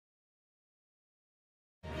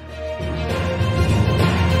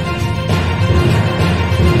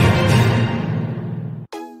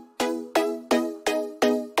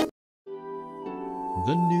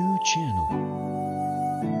The new channel.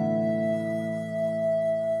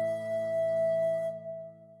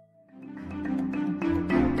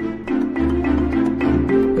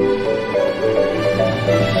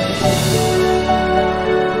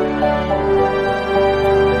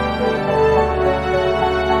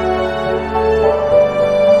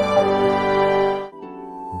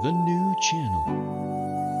 The new channel.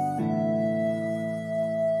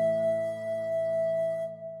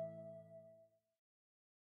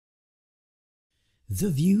 The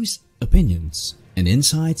views, opinions, and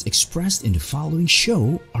insights expressed in the following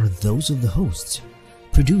show are those of the hosts,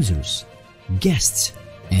 producers, guests,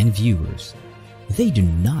 and viewers. They do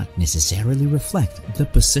not necessarily reflect the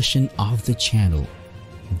position of the channel.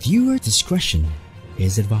 Viewer discretion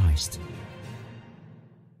is advised.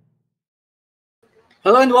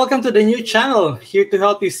 Hello and welcome to the new channel, here to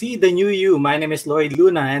help you see the new you. My name is Lloyd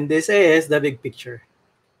Luna and this is The Big Picture.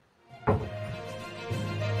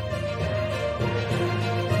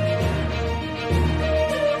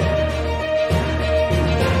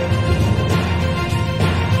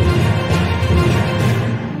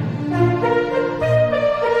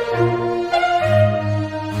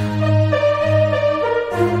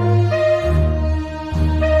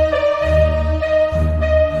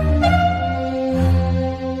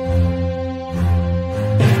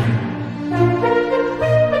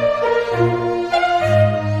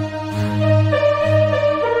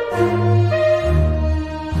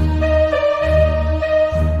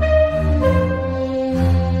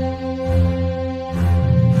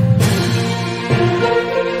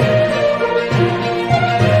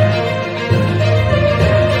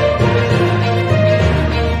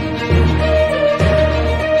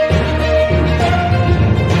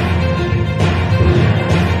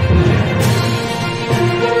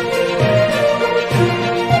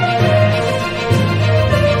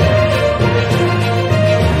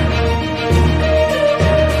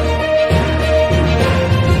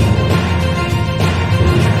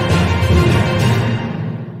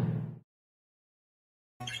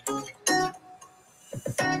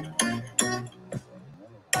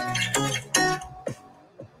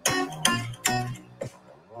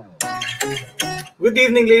 Good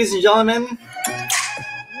evening, ladies and gentlemen.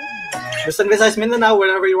 Luzon, Visayas, Mindanao,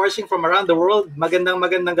 wherever you're watching from around the world,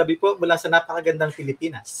 magandang gabi po mula sa napakagandang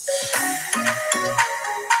Pilipinas.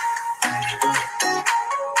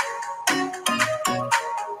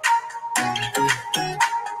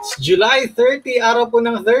 It's July 30, araw po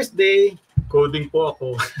ng Thursday. Coding po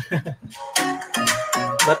ako.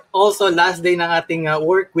 But also last day ng ating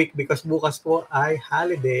work week because bukas po ay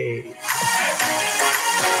holiday.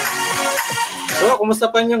 So, kumusta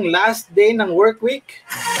pa yung last day ng work week?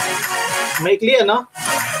 Maikli, ano?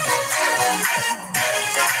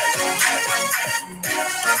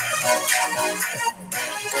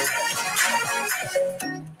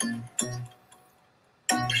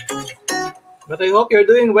 But I hope you're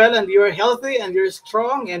doing well and you're healthy and you're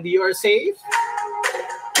strong and you are safe.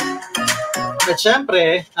 At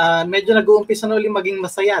syempre, medyo nag-uumpisa na ulit maging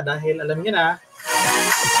masaya dahil alam niyo na,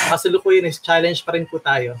 kasalukuyan is challenge pa rin po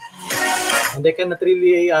tayo. And I cannot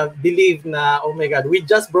really believe na, oh my God, we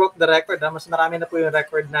just broke the record. Mas marami na po yung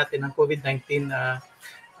record natin ng COVID-19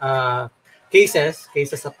 cases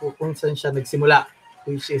sa kung saan siya nagsimula,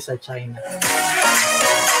 which is sa China.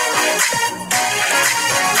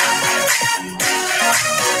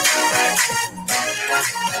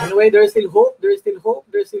 Anyway, there's still hope, there's still hope,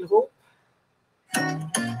 there's still hope.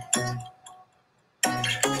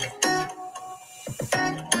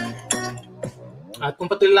 At kung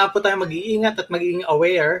patuloy lang po tayo mag-iingat at magiging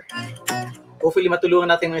aware, hopefully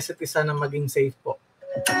matulungan natin ang isa't isa na maging safe po.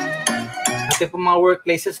 At yung mga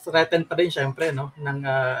workplaces threatened pa rin syempre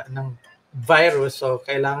ng virus, so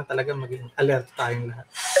kailangan talaga maging alert tayong lahat.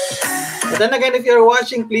 But then again, if you're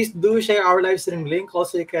watching, please do share our live stream link.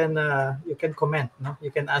 Also, you can comment, no?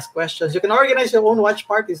 You can ask questions. You can organize your own watch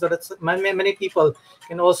parties so that many people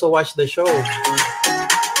can also watch the show.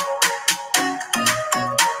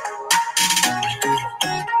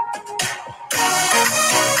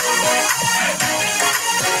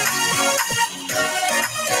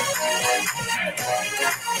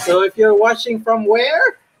 So if you're watching from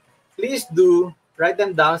where, please do write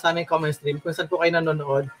them down sa aming comment stream kung saan po kayo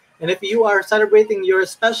nanonood. And if you are celebrating your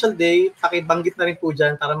special day, pakibanggit na rin po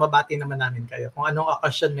dyan para mabati naman namin kayo kung anong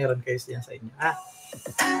occasion meron kayo sa inyo.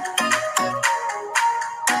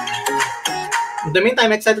 In the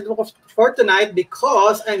meantime, excited for tonight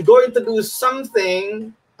because I'm going to do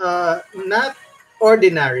something not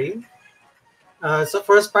ordinary. sa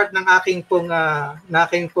first part ng aking pong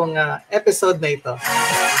episode na ito.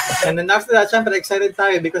 And then after that, syempre excited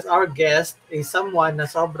tayo because our guest is someone na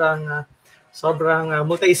sobrang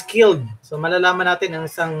multi-skilled. So malalaman natin ang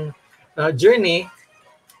isang journey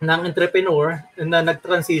ng entrepreneur na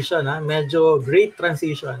nag-transition, medyo great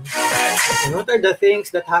transition. And what are the things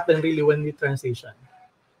that happen really when we transition?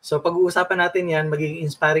 So pag-uusapan natin yan, magiging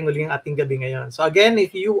inspiring uli ang ating gabi ngayon. So again,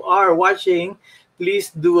 if you are watching, please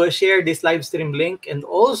do share this live stream link and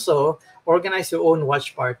also organize your own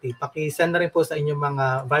watch party. Paki-send na rin po sa inyong mga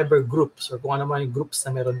Viber groups or kung ano man yung groups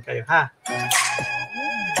na meron kayo, ha?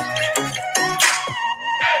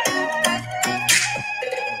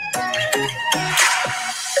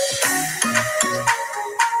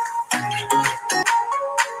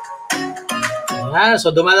 Ayan,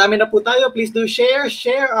 so dumadami na po tayo. Please do share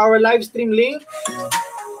our live stream link.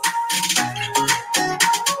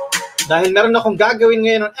 Dahil meron akong gagawin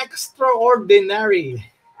ngayon ng extraordinary.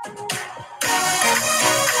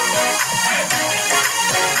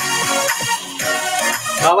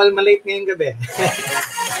 Bawal malate ngayong gabi.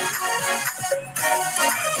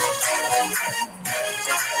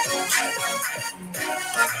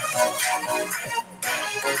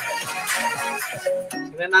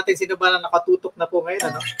 Tignan natin sino ba na nakatutok na po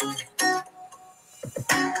ngayon, ano?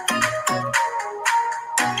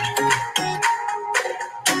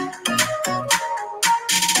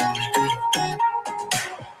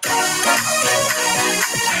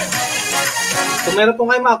 Kung meron po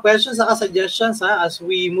kayo mga questions at suggestions as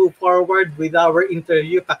we move forward with our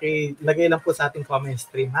interview, pakilagay lang po sa ating comment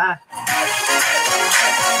stream, ha?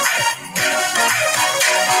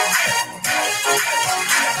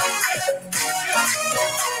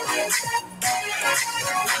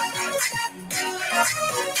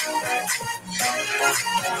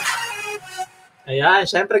 Ayan,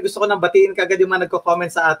 syempre gusto ko nang batiin kagad yung mga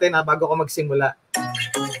nagko-comment sa atin bago ko magsimula.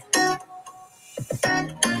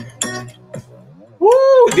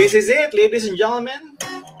 Woo! This is it, ladies and gentlemen.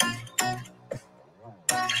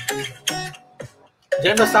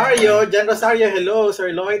 Jen Rosario, hello,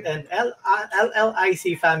 Sir Lloyd and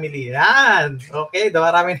LLIC family. Yan. Okay,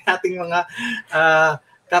 marami nating mga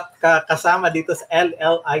kasama dito sa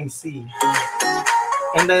LLIC.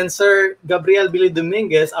 And then Sir Gabriel Billy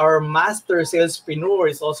Dominguez, our master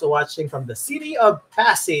salespreneur, is also watching from the city of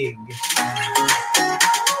Pasig.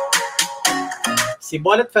 Si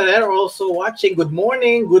Bolet Ferrer also watching. Good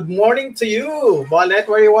morning. Good morning to you. Bolet,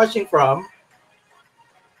 where are you watching from?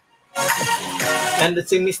 And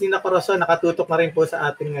si Miss Nina Corazon, nakatutok na rin po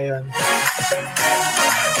sa atin ngayon.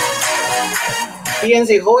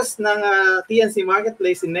 TNC host ng TNC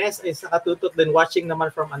Marketplace, Ines, is nakatutok din, watching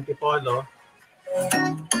naman from Antipolo.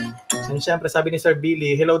 And syempre, sabi ni Sir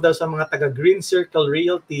Billy, hello daw sa mga taga Green Circle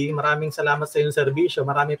Realty. Maraming salamat sa iyong serbisyo.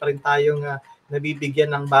 Marami pa rin tayong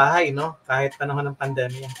nabibigyan ng bahay, no? Kahit panahon ng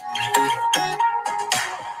pandemya.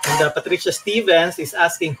 And Patricia Stevens is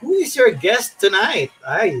asking, who is your guest tonight?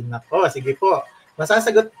 Ay, nako, sige po.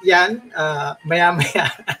 Masasagot yan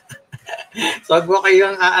maya-maya. So, huwag mo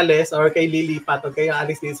kayong aalis or kay lilipat o kayong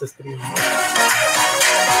aalis dito sa stream.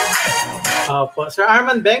 Sir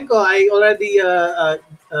Arman Benko, I already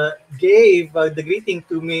gave the greeting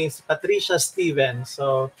to Miss Patricia Stevens.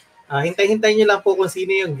 So, hintay-hintay niyo lang po kung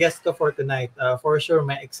sino yung guest ko for tonight. For sure,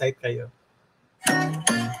 may excite kayo.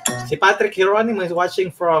 Si Patrick Hieronimo is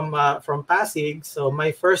watching from Pasig. So,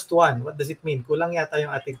 my first one. What does it mean? Kulang yata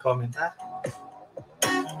yung ating comment, ha?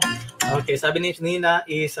 Okay, sabi ni Nina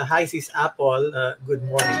is, hi sis Apple, good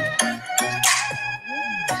morning.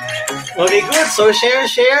 Okay, good. So,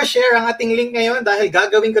 share ang ating link ngayon dahil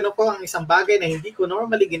gagawin ko na po ang isang bagay na hindi ko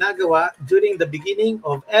normally ginagawa during the beginning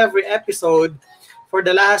of every episode for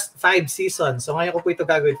the last 5 seasons. So, ngayon ko po ito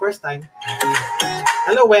gagawin first time.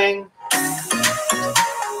 Hello, Weng.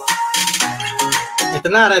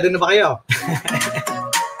 Ito na, ready na ba kayo?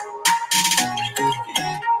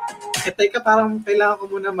 Teka, parang kailangan ko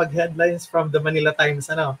muna mag-headlines from the Manila Times,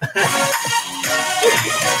 ano?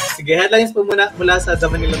 Sige, headlines po muna mula sa the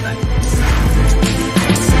Manila Times.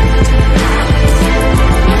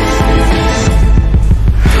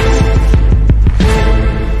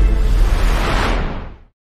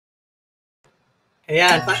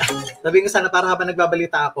 Ayan, sabi ko sana para habang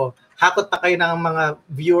nagbabalita ako, hakot pa kayo ng mga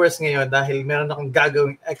viewers ngayon dahil meron akong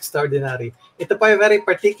gagawing extraordinary. Ito po ay very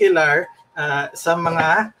particular sa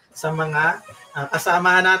mga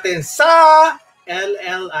kasamahan natin sa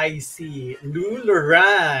LLIC,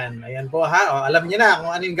 Luluran. Ayan po ha. O, alam niyo na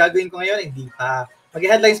kung ano yung gagawin ko ngayon. Hindi pa.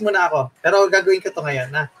 Mag-headlines muna ako. Pero gagawin ko to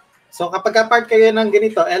ngayon na. So kapag part kayo ng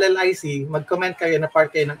ganito, LLIC, mag-comment kayo na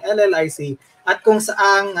part kayo ng LLIC at kung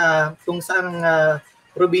saang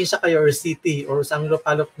probinsya kayo or city or sa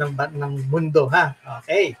lupalop ng mundo, ha?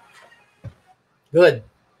 Okay. Good.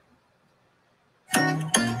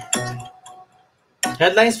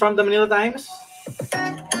 Headlines from the Manila Times.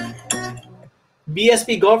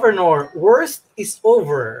 BSP Governor, worst is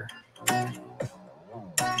over.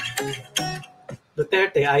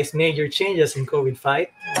 Duterte eyes major changes in COVID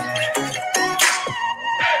fight.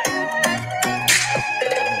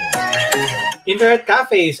 Internet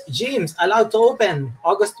cafes, gyms allowed to open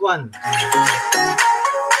August 1.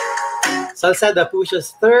 Salceda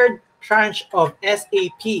pushes third tranche of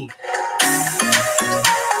SAP.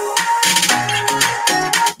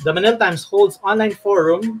 The Manila Times holds online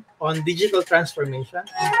forum on digital transformation.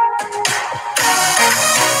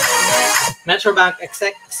 Metrobank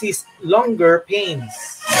exec sees longer pains.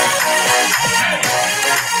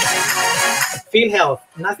 PhilHealth,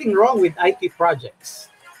 nothing wrong with IT projects.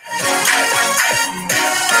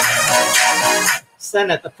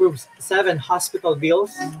 Senate approves 7 hospital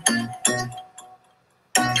bills.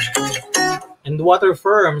 And water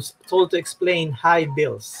firms told to explain high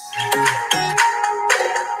bills.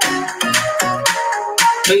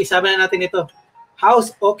 So, isabi na natin ito.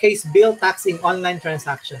 House OK's bill taxing online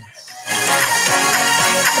transactions.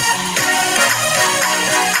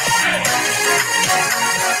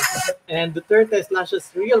 And Duterte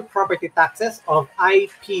slashes real property taxes of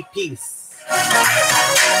IPPs.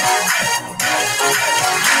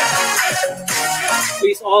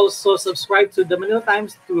 Please also subscribe to the Manila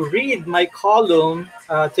Times to read my column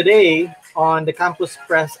today on the campus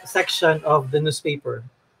press section of the newspaper.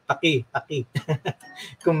 Paki.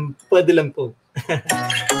 Kung pwede lang po.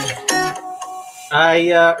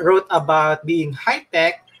 I wrote about being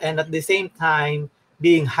high-tech and at the same time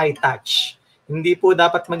being high-touch. Hindi po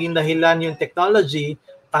dapat maging dahilan yung technology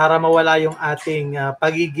para mawala yung ating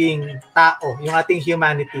pagiging tao, yung ating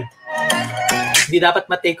humanity. Hindi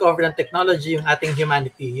dapat ma-take over ng technology yung ating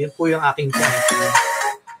humanity. Yun po yung aking point.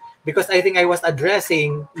 Because I think I was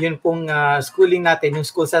addressing yun pong schooling natin, yung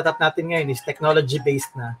school setup natin ngayon is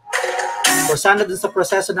technology-based na. So sana dun sa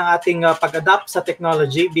proseso ng ating pag-adapt sa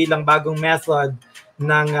technology bilang bagong method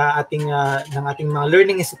ng ating mga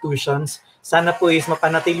learning institutions, sana po is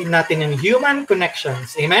mapanatili natin yung human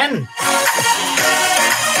connections. Amen?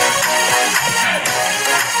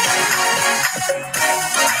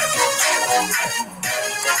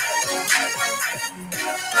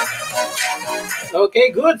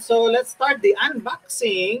 Okay, good. So let's start the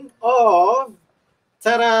unboxing of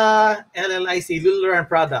Tara LLIC Luluran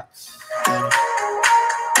products.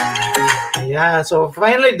 Ayan. So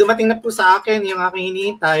finally, dumating na po sa akin yung aking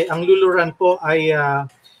hinihintay. Ang Luluran po ay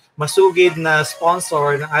masugid na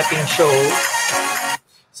sponsor ng ating show.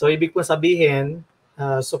 So ibig po sabihin,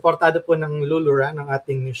 suportado po ng Luluran ng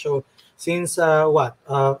ating show since a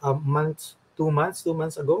month, 2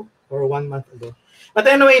 months ago or 1 month ago. But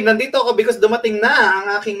anyway, nandito ako because dumating na ang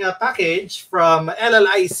aking package from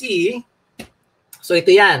LLIC. So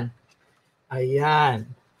ito yan. Ayan.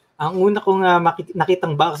 Ang una kong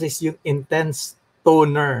nakitang box is yung Intense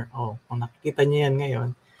Toner. Oh, kung nakikita niyo yan ngayon.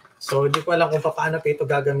 So hindi ko alam kung paano pa ito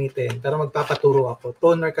gagamitin. Pero magpapaturo ako.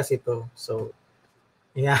 Toner kasi ito. So,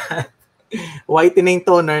 yan. Whitening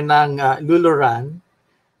toner ng Luluran.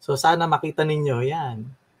 So sana makita ninyo yan.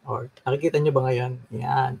 Or nakikita niyo ba ngayon?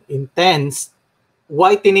 Yan. Intense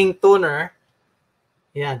Whitening Toner.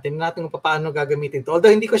 Yan, tingnan natin kung paano gagamitin ito. Although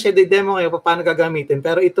hindi ko siya demo ngayon paano gagamitin,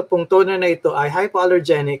 pero ito pong toner na ito ay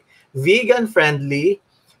hypoallergenic, vegan-friendly,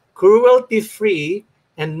 cruelty-free,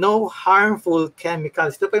 and no harmful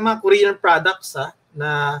chemicals. Ito pa yung mga Korean products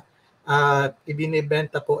na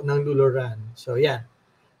ibinibenta po ng Luluran. So yan,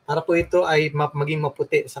 para po ito ay maging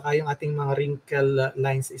maputi, saka yung ating mga wrinkle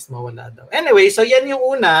lines is mawala daw. Anyway, so yan yung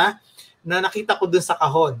una na nakita ko dun sa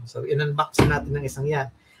kahon. So, in-unbox natin ng isang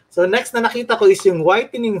yan. So, next na nakita ko is yung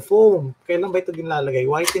whitening foam. Kailan ba ito ginlalagay?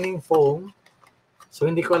 Whitening foam. So,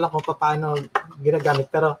 hindi ko alam kung paano ginagamit.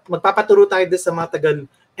 Pero, magpapaturo tayo dun sa mga tagal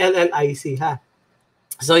LLIC, ha?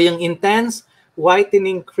 So, yung Intense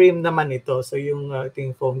Whitening Cream naman ito. So, yung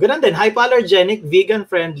whitening foam. Ganun din, hypoallergenic,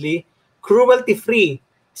 vegan-friendly, cruelty-free.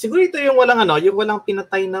 Siguro ito yung walang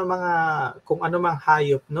pinatay na mga, kung ano mang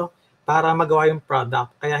hayop, no? Para magawa yung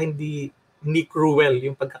product. Kaya hindi cruel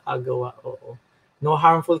yung pagkakagawa. Oo. No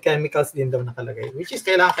harmful chemicals din daw nakalagay. Which is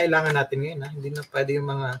kailangan natin ngayon. Hindi na pwede yung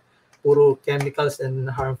mga puro chemicals and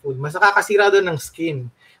harmful. Mas nakakasira doon ng skin.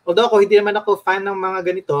 Although ako, hindi naman ako fan ng mga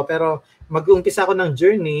ganito, pero mag-uumpisa ako ng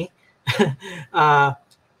journey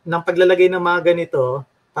ng paglalagay ng mga ganito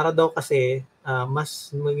para daw kasi mas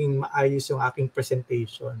maging maayos yung aking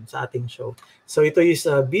presentation sa ating show. So ito is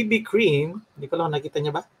BB cream. Hindi ko lang nakita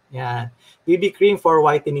niya ba? Yan. BB cream for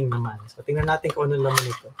whitening naman. So, tingnan natin kung ano laman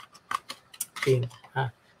ito. Pink.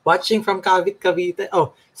 Watching from Cavite.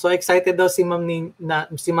 Oh, so excited daw si Ma'am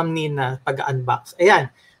Nina pag-unbox.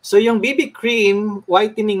 Ayan. So, yung BB cream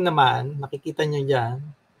whitening naman, nakikita nyo dyan.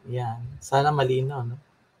 Yan. Sana malinaw, no?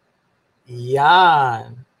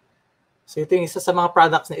 Yan. So, ito yung isa sa mga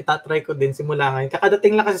products na itatry ko din simula ngayon.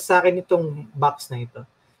 Kakadating lang kasi sa akin itong box na ito.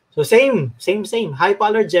 So, same.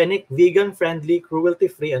 Hypoallergenic, vegan-friendly,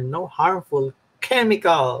 cruelty-free, and no harmful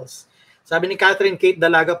chemicals. Sabi ni Catherine Kate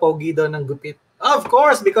Dalaga, pogi daw ng gupit. Of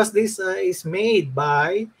course, because this is made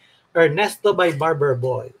by Ernesto by Barber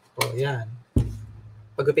Boy. Oh, yan.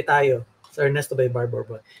 Pagupit tayo sa Ernesto by Barber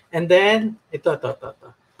Boy. And then, ito.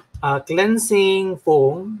 Cleansing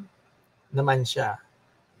foam naman siya.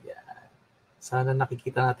 Sana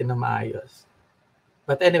nakikita natin na maayos.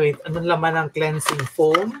 But anyway, anong laman ng cleansing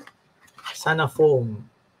foam? Sana foam.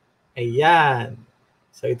 Ayan.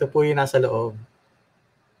 So ito po yung nasa loob.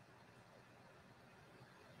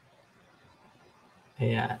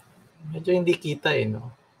 Ayan. Medyo hindi kita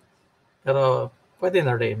no? Pero pwede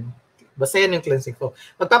na rin. Basta yan yung cleansing foam.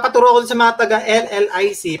 Magpapaturo ko sa mga taga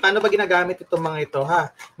LLIC, paano ba ginagamit itong mga ito,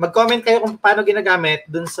 ha? Mag-comment kayo kung paano ginagamit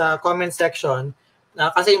dun sa comment section.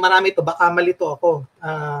 Kasi marami ito, baka malito ako.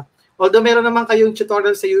 Although meron naman kayong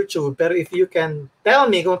tutorial sa YouTube, pero if you can tell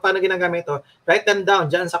me kung paano ginagamit ito, write them down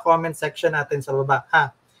dyan sa comment section natin sa baba.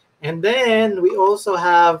 Ha? And then, we also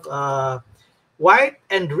have white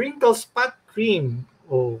and wrinkle spot cream.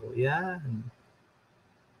 Oh, yan.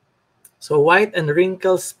 So, white and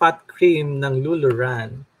wrinkle spot cream ng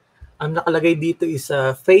Luluran. Ang nakalagay dito is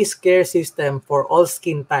a face care system for all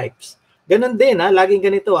skin types. Ganon din, laging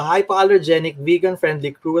ganito, hypoallergenic,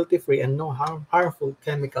 vegan-friendly, cruelty-free, and no harmful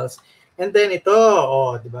chemicals. And then ito,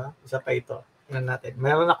 di ba? Isa pa ito. Tingnan natin.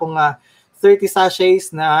 Meron akong 30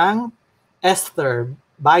 sachets ng Ester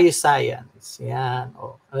Bioscience. Yan.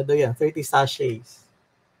 Ano daw yan? 30 sachets.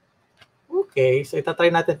 Okay, so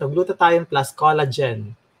itatry natin ito. Glutathione plus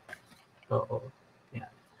collagen. Yan.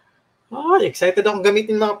 Excited akong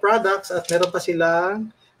gamitin mga products at meron pa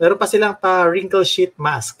silang wrinkle sheet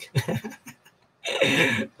mask.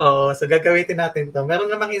 So gagamitin natin ito. Meron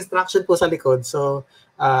namang instruction po sa likod. So,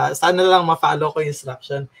 sana lang ma-follow ko yung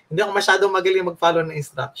instruction. Hindi ako masyadong magaling mag-follow ng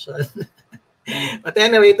instruction. But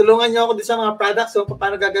anyway, tulungan niyo ako din sa mga products kung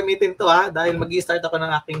paano gagamitin ito, dahil mag-i-start ako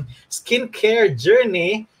ng aking skincare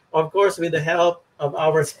journey, of course, with the help of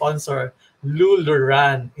our sponsor,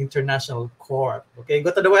 Luluran International Corp. Okay, go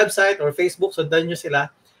to the website or Facebook, sundan niyo sila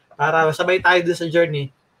para sabay tayo dun sa journey.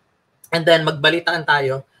 And then magbalitaan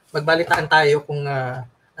tayo kung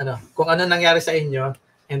ano nangyari sa inyo,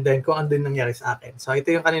 and then kung ano din nangyari sa akin. So ito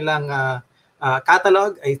yung kanilang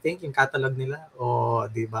catalog, I think yung catalog nila.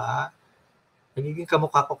 Di ba? Magiging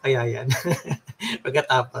kamukha ko kaya yan.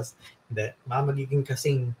 Pagkatapos, hindi, magiging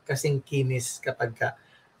kasing kinis kapag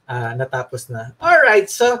natapos na.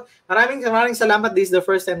 Alright, so maraming salamat. This is the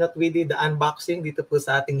first time that we did the unboxing dito po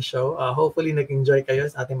sa ating show. Hopefully nag-enjoy kayo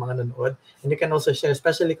sa ating mga nanonood. And you can also share,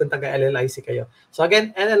 especially kung taga LLIC kayo. So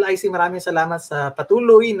again, LLIC, maraming salamat sa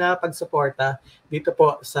patuloy na pagsuporta dito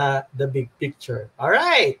po sa The Big Picture.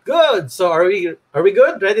 Alright, good. So are we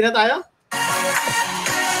good? Ready na tayo?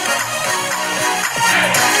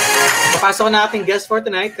 Papasok na ating guest for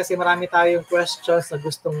tonight kasi marami tayong questions na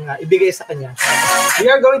gustong ibigay sa kanya. We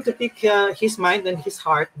are going to pick his mind and his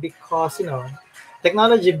heart because,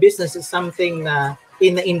 technology business is something na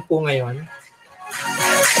in po ngayon.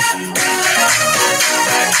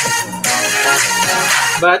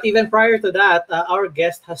 But even prior to that, our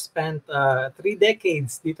guest has spent 3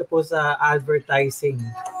 decades dito po sa advertising.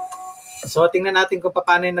 So tingnan natin kung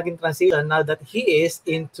paano yung naging transition now that he is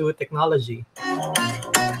into technology.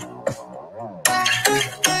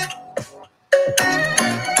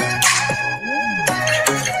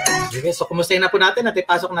 Okay, so kumustahin na po natin at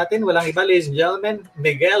ipasok natin, walang iba, ladies and gentlemen,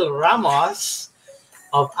 Miguel Ramos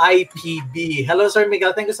of IPV. Hello, Sir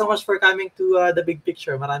Miguel. Thank you so much for coming to The Big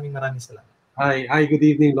Picture. Maraming salamat. Hi. Good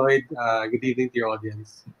evening, Lloyd. Good evening to your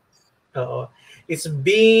audience. It's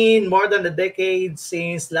been more than a decade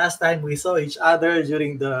since last time we saw each other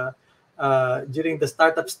during the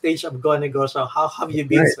startup stage of Go Negosyo. How have you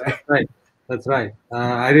been, sir? That's right.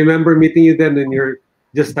 I remember meeting you then when you're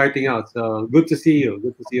just starting out. So good to see you.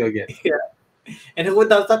 Good to see you again. Yeah. And who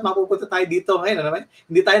would have thought mapupunta tayo dito ngayon, naman?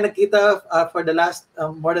 Hindi tayo nagkita for the last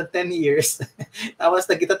more than 10 years. Tapos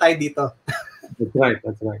nagkita tayo dito.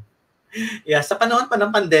 That's right. Yeah, sa panahon pa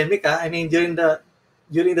ng pandemic, I mean during the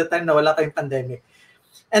time na wala tayong pandemic.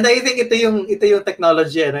 And I think ito yung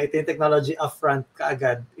technology, ito yung technology upfront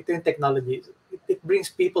kaagad. Ito yung technology. It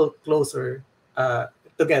brings people closer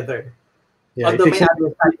together. Yeah, Although may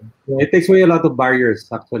other side. it takes away a lot of barriers.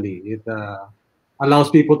 Actually, it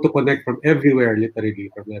allows people to connect from everywhere,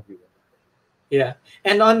 literally from everywhere. Yeah.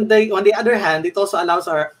 And on the other hand, it also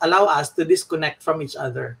allow us to disconnect from each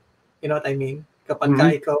other. You know what I mean? Kapag ka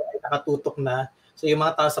Mhm. ikaw ay nakatutok na, so yung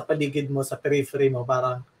mga tao sa paligid mo, sa periphery mo,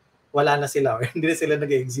 parang wala na sila or hindi na sila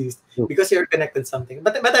nag-exist because you're connected something.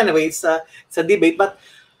 But anyway, it's a debate. But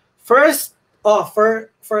first off,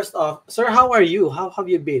 sir, how are you? How have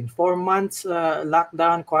you been? 4 months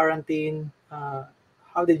lockdown, quarantine.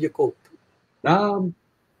 How did you cope? Um,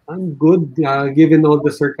 I'm good, given all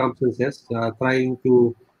the circumstances. Trying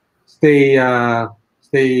to stay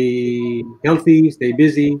stay healthy, stay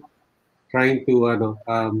busy, trying to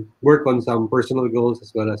work on some personal goals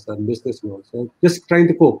as well as some business goals. So just trying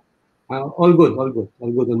to cope. All good, all good,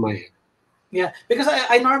 all good on my end. Yeah, because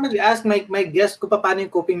I normally ask my guests kung paano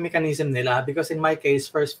yung coping mechanism nila because in my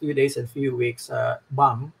case, first few days and few weeks,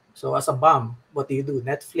 bum. So as a bum, what do you do?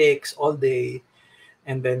 Netflix all day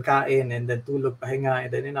and then kain and then tulog, pahinga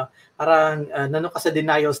and then parang nano ka sa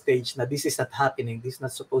denial stage na this is not happening, this is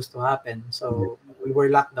not supposed to happen. So we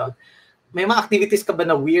were locked down. May mga activities ka ba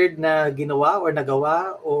na weird na ginawa or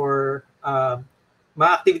nagawa or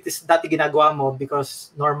mga activities dati ginagawa mo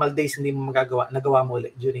because normal days hindi mo nagawa mo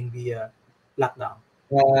ulit during the lockdown?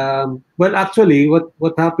 Well, actually,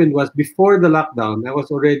 what happened was before the lockdown, I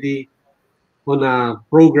was already on a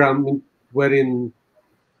program wherein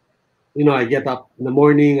I get up in the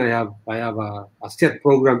morning. I have a set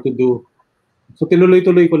program to do. So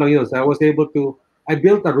tinuloy-tuloy ko lang yun. So I was able to. I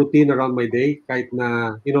built a routine around my day, kahit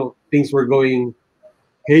na things were going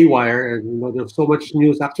haywire, and there's so much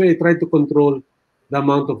news. Actually, I tried to control the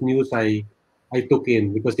amount of news I took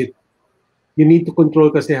in because you need to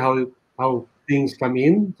control kasi how things come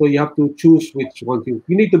in. So you have to choose which one you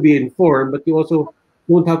need to be informed, but you also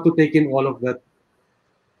don't have to take in all of that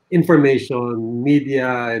information,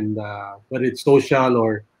 media, and whether it's social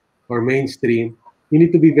or mainstream. You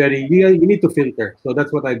need to be you need to filter. So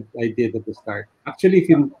that's what I did at the start. Actually, if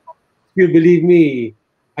you believe me,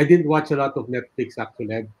 I didn't watch a lot of Netflix.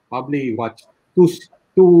 Actually, I probably watched two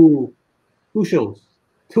two shows,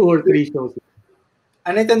 two or three shows.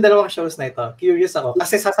 Ano itong dalawang shows na ito? Curious ako.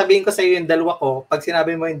 Kasi sasabihin ko sa iyo yung dalawa ko pag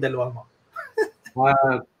sinabi mo yung dalawa mo.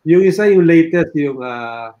 Yung isa, yung latest, yung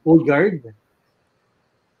Old Guard.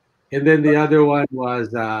 And then the other one was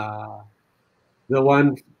the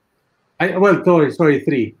one, sorry,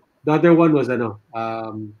 three. The other one was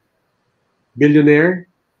Billionaire.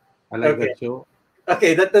 I like that show.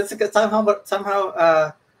 Okay, that's somehow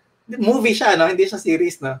movie siya, no? Hindi siya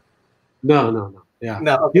series, no? No. Yeah.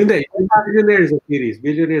 No, okay. Billionaire is a series.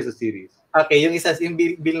 Billionaire is a series. Okay, yung isa yung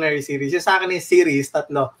Billionaire series. Yung sa akin yung series,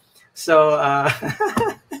 tatlo. So,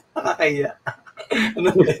 nakakaya.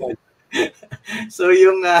 So,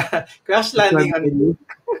 yung Crash Landing on You.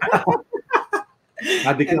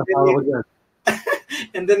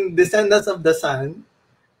 And then Descendants of the Sun.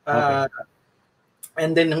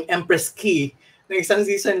 And then yung Empress Key. Na isang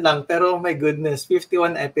season lang, pero my goodness,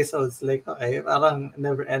 51 episodes. Like, okay, parang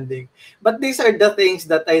never ending. But these are the things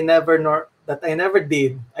that I never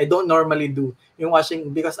did. I don't normally do. Yung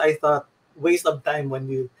watching, because I thought, waste of time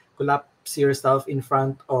when you collapse yourself in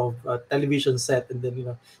front of a television set and then,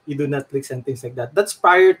 you do Netflix and things like that. That's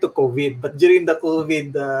prior to COVID. But during the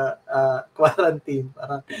COVID quarantine,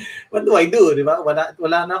 parang, what do I do? Diba? Wala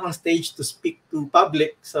na akong stage to speak to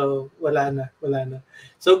public. So, wala na.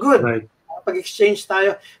 So, good. Right. Pag-exchange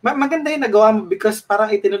tayo. Maganda yung nagawa mo because parang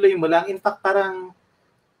itinuloy mo lang. In fact, parang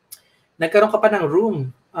nagkaroon ka pa ng room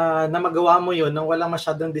na magawa mo yun nang walang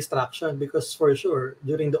masyadong distraction because for sure,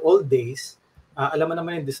 during the old days, alam mo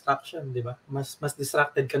naman yung distraction, di ba? Mas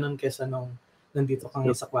distracted ka nun kesa nung nandito ka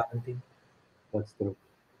ngayon sa quarantine. That's true.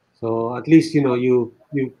 So at least,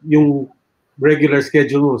 yung regular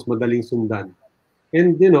schedule mo is madaling sundan.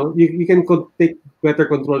 And, you can take better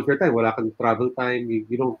control of your time. Wala kang travel time.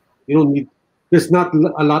 You don't need, there's not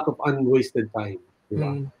a lot of unwasted time.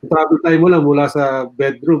 Diba? Travel time mo lang mula sa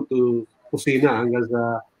bedroom to kusina hanggang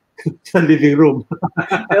sa living room.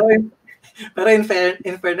 pero in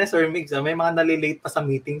fairness or mix, may mga nalilate pa sa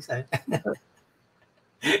meetings.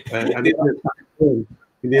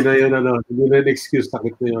 Hindi na yun excuse,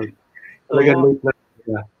 sakit na yun. Talagang late na.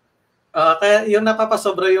 Yeah. Kaya yung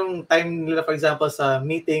napapasobra yung time nila, for example, sa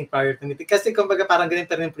meeting, prior to meeting. Kasi kumbaga parang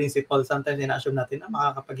ganito rin yung principle. Sometimes ina-assume natin na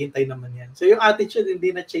makakapaghintay naman yan. So yung attitude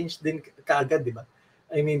hindi na change din kaagad, di ba?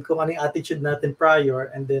 I mean, kung ano yung attitude natin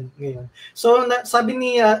prior and then ngayon. So sabi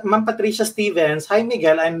ni Ma'am Patricia Stevens, Hi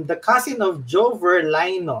Miguel, I'm the cousin of Jover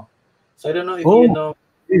Lino. So I don't know if you know.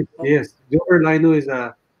 Yes. Jover Lino is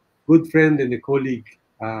a good friend and a colleague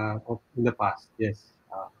in the past. Yes.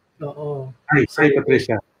 Oo. Hi, So,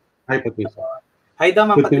 Patricia. Hi, Patricia. Hi daw,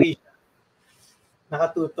 Ma'am Good to- Patricia.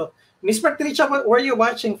 Nakatuto. Miss Patricia, where are you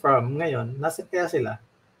watching from ngayon? Nasaan kaya sila?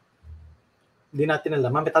 Hindi natin alam.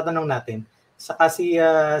 Ma'am, tatanong natin. Saka si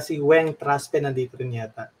Weng Traspe nandito rin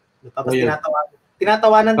yata. Tapos Ayan.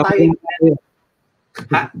 tinatawanan tayo.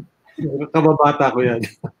 Ha? Kababata ko yan.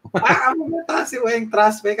 Ano ba si Weng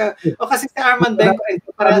Traspe? O kasi si Armand Benko,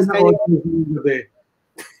 parehas kayo.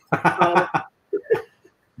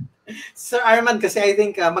 Sir Armand, kasi I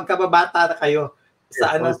think magkababata na kayo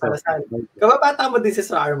sa ano, para sa kababata mo din si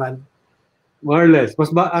Sir Armand. More or less.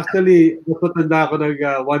 Actually, mas matanda ako ng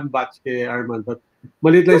one batch kay Armand. But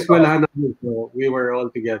maliit lang eskwelahan namin. So we were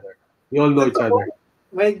all together. We all know each other.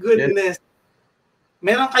 My goodness. Yes.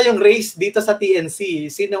 Meron kayong race dito sa TNC.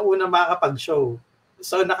 Sino unang makakapag-show?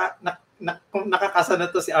 So nakakasa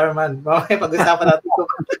na to si Armand. Mamaya pag-usapan natin ito.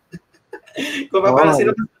 Kung paano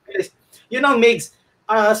sino. You know, Migs,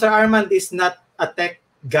 Sir Armand is not a tech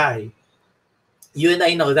guy. You and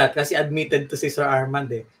I know that kasi admitted to si Sir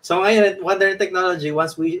Armand eh. So ngayon, Wonder ng Technology,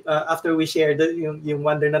 once after we share yung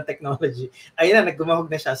Wonder ng Technology, ayun na,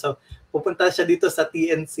 naggumahog na siya. So pupunta siya dito sa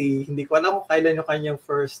TNC. Hindi ko alam kung kailan yung kanyang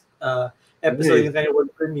first episode, yung kanyang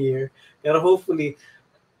world premiere. Pero hopefully,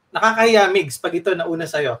 nakakahiya, Migs, pag ito nauna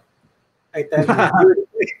sa'yo. I tell you.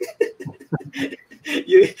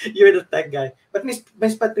 You're the tech guy. But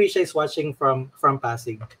Miss Patricia is watching from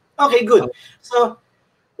Pasig. Okay, good. So,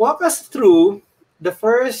 walk us through the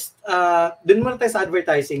first, dun muna tayo sa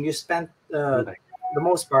advertising. You spent the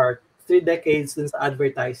most part, 3 decades dun sa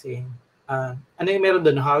advertising. Ano yung meron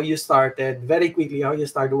dun? How you started, very quickly, how you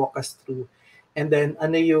started, walk us through. And then,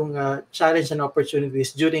 ano yung challenge and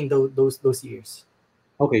opportunities during those years?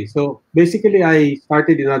 Okay, so basically, I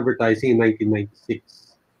started in advertising in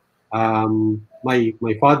 1996.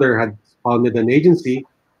 My father had founded an agency,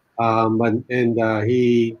 and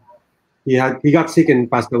he got sick and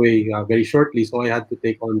passed away very shortly. So I had to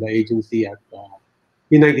take on the agency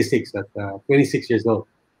in '96 at 26 years old.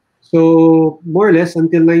 So more or less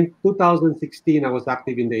until 2016, I was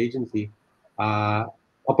active in the agency.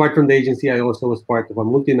 Apart from the agency, I also was part of a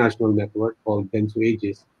multinational network called Bensu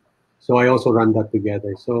Aegis. So I also run that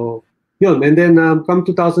together. So yun, and then come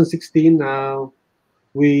 2016,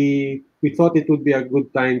 we thought it would be a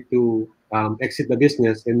good time to exit the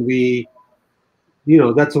business, and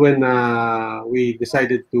that's when we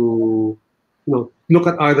decided to look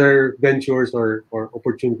at other ventures or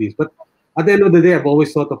opportunities. But at the end of the day, I've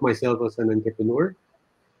always thought of myself as an entrepreneur.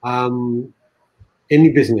 Any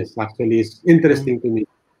business actually is interesting to me.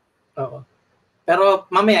 Oo. Pero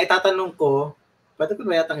mamaya itatanong ko, pwede ko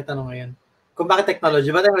ba yatang itanong ngayon? Kung bakit technology?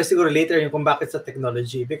 But siguro later yung kung bakit sa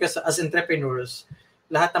technology. Because as entrepreneurs,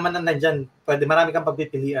 lahat naman na nandyan, marami kang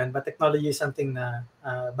pagpipilian, but technology is something na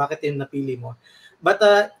bakit yung napili mo. But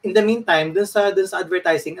in the meantime, dun sa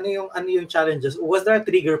advertising, ano yung challenges? Was there a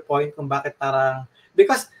trigger point kung bakit parang,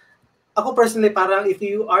 because ako personally, parang if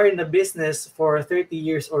you are in a business for 30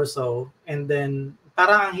 years or so, and then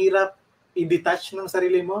parang ang hirap i-detach ng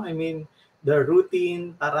sarili mo. I mean, the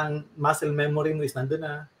routine, parang muscle memory mo is nandun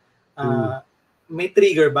na. May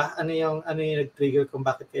trigger ba? Ano yung nag-trigger kung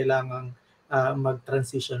bakit kailangan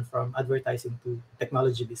mag-transition from advertising to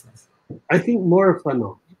technology business? I think more of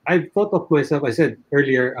I've thought of myself, I said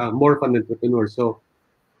earlier, more of an entrepreneur. So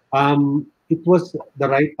it was the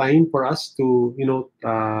right time for us to,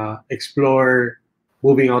 explore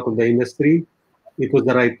moving out of the industry. It was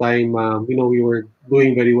the right time. We were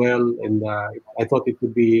doing very well, and I thought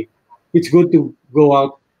it's good to go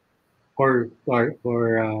out or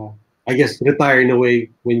I guess retire in a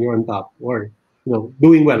way when you're on top, or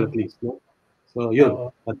doing well at least. No? So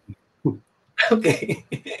yun. Okay.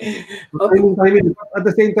 I mean, at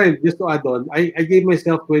the same time, just to add on, I gave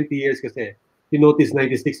myself 20 years kasi you notice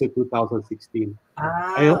 96 to 2016.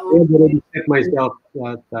 I already set myself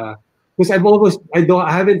that because I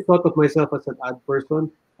haven't thought of myself as an ad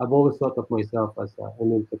person. I've always thought of myself as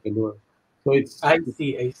an entrepreneur. So I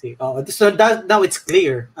see. Oh, so now it's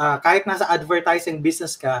clear. Kahit nasa advertising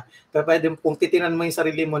business ka, pwede kung titingnan mo yung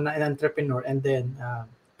sarili mo na an entrepreneur, and then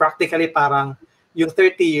practically parang yung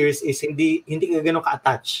 30 years is hindi ka ganun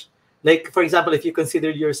ka-attach. Like for example, if you consider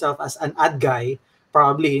yourself as an ad guy,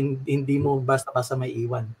 probably hindi mo basta-basta may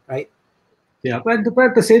iwan, right? Yeah, but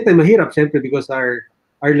at the same time, mahirap siyempre because our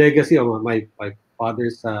legacy of my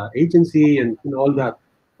father's agency and all that.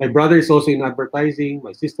 My brother is also in advertising.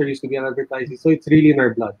 My sister used to be in advertising, so it's really in our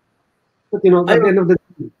blood. But at the end of the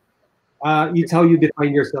day, it's how you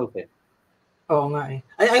define yourself. Oo nga eh.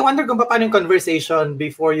 I wonder kung paano yung conversation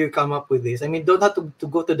before you come up with this. I mean, don't have to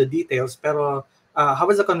go to the details, pero how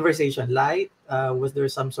was the conversation? Light? Was there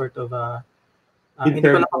some sort of hindi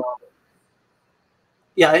ko lang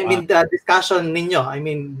Yeah, I mean the discussion ninyo. I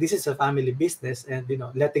mean, this is a family business, and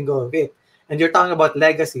letting go of it. And you're talking about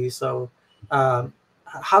legacy. So,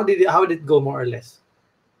 how did it go more or less?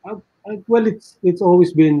 Well, it's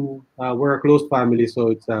always been we're a close family, so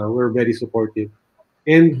it's we're very supportive.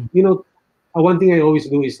 And one thing I always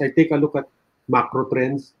do is I take a look at macro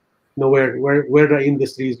trends, where the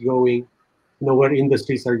industry is going, where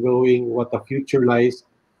industries are going, what the future lies,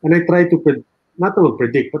 and I try to not to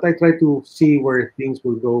predict, but I try to see where things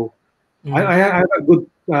will go. I have a good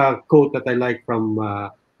quote that I like from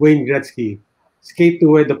Wayne Gretzky: "Skate to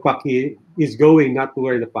where the puck is going, not to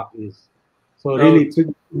where the puck is." So really,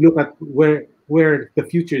 to look at where the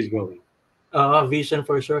future is going. Vision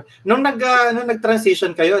for sure. Nung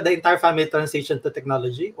nag-transition kayo, the entire family transition to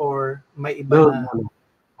technology, or may iba na? No.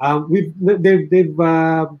 We've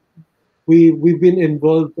been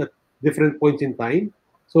involved at different points in time,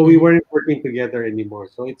 so we weren't working together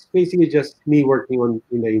anymore. So it's basically just me working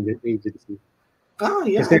in the agency.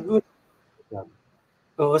 Yeah, good. Yeah.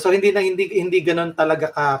 So hindi ganun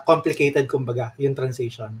talaga complicated kumbaga yung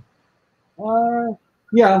transition.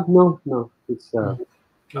 Yeah, no. It's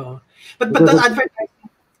But the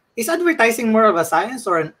advertising more of a science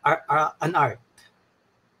or an art?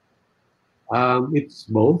 It's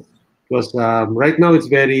both, because right now it's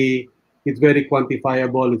very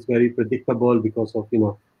quantifiable, it's very predictable because of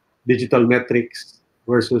digital metrics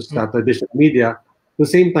versus traditional media. At the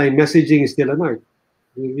same time, messaging is still an art.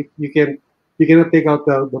 You cannot take out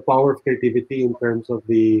the power of creativity in terms of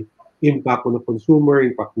the impact on the consumer,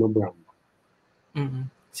 impact on the brand.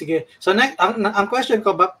 Sige. So next, ang question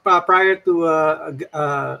ko prior to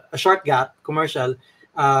a short gap commercial,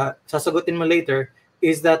 sasagutin mo later,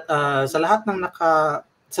 is that sa lahat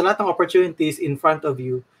ng opportunities in front of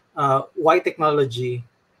you, why technology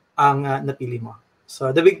ang napili mo?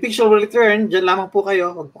 So the big picture will return. Diyan lamang po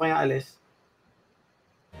kayo. Huwag po kayong alis.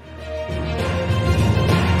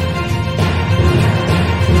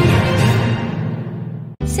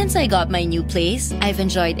 Since I got my new place, I've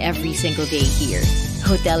enjoyed every single day here.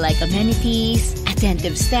 Hotel-like amenities,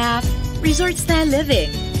 attentive staff, resort-style living,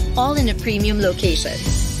 all in a premium location.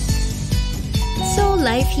 So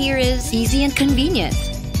life here is easy and convenient.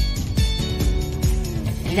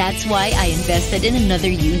 That's why I invested in another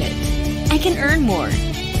unit. I can earn more,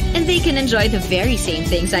 and they can enjoy the very same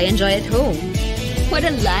things I enjoy at home. What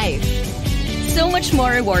a life! So much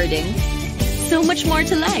more rewarding. So much more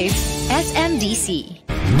to life. SMDC.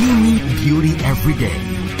 We need beauty every day.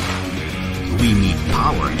 We need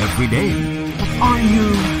power every day. Are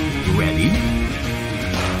you ready?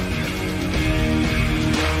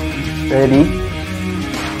 Ready?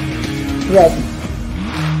 Ready.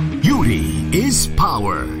 Beauty is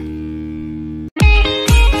power.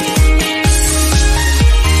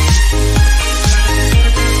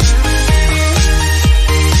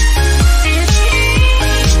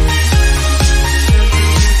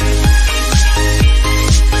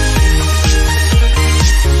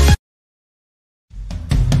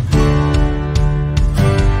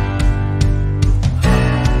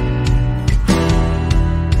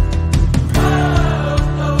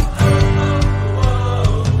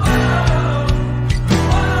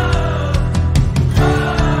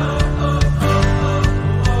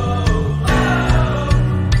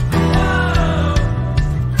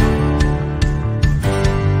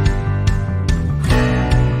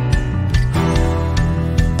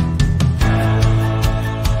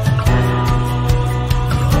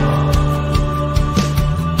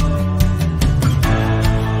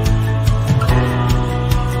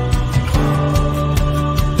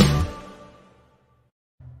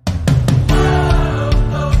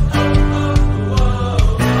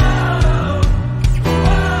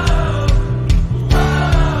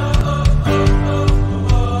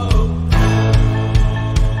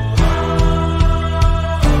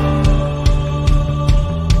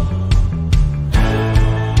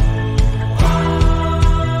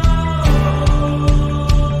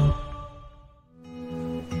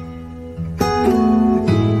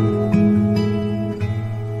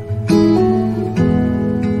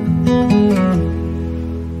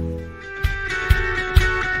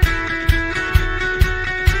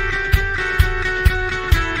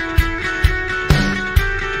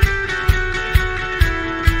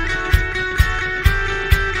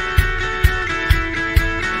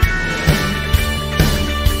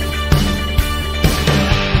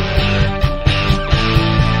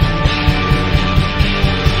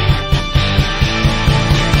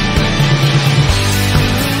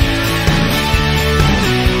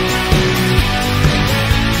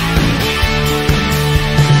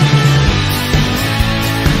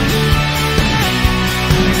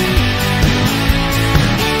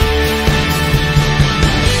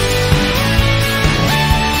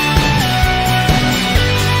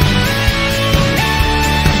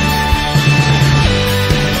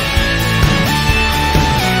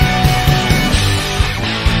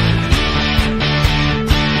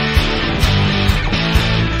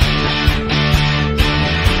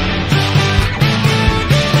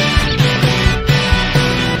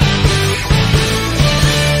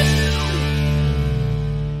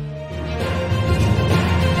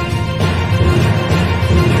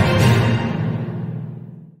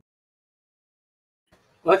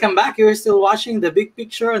 Welcome back. You're still watching The Big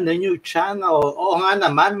Picture on the new channel. Oo nga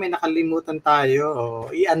naman, may nakalimutan tayo.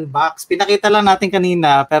 I-unbox. Pinakita lang natin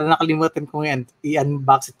kanina, pero nakalimutan ko ngayon.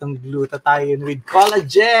 I-unbox itong glutathione with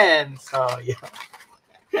collagen. So, yeah.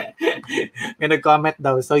 May nag-comment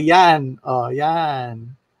daw. So, yan.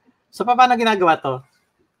 Yan. So, paano ginagawa to?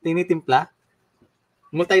 Tinitimpla?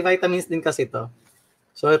 Multivitamins din kasi to.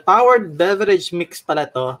 So, powered beverage mix pala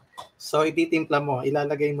to. So, ititimpla mo.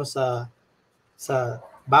 Ilalagay mo sa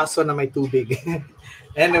baso na may tubig.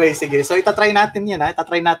 Anyway, sige. So, itatry natin yan.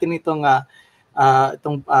 Itatry natin itong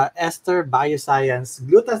Ester Bioscience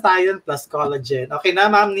Glutathione plus Collagen. Okay na,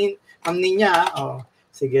 Ma'am Ninya.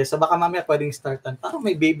 Sige. So, baka mamaya pwedeng startan. Parang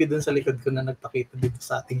may baby dun sa likod ko na nagpakita dito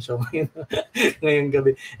sa ating show ngayon. Ngayong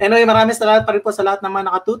gabi. Anyway, maraming salamat pa rin po sa lahat ng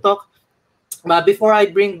mga nakatutok. Before I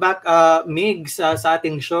bring back Migs sa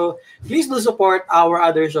ating show, please do support our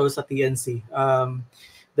other shows sa TNC.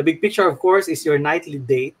 The Big Picture, of course, is your nightly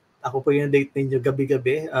date. Ako po yung date ninyo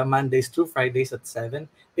gabi-gabi, Mondays through Fridays at 7.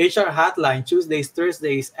 HR Hotline, Tuesdays,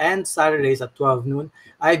 Thursdays, and Saturdays at 12 noon.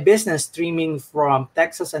 iBusiness streaming from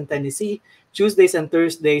Texas and Tennessee, Tuesdays and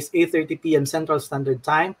Thursdays, 8:30 p.m. Central Standard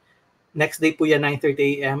Time. Next day po yan,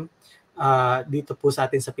 9:30 a.m. Dito po sa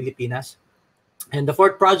atin sa Pilipinas. And the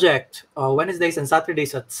Fourth Project, Wednesdays and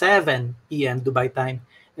Saturdays at 7 p.m. Dubai time.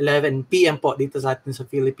 11 p.m. po dito sa atin sa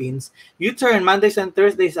Philippines. U-Turn, Mondays and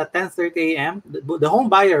Thursdays at 10:30 a.m. The Home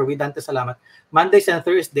Buyer with Dante Salamat. Mondays and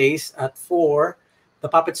Thursdays at 4. The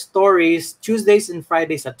Puppet Stories, Tuesdays and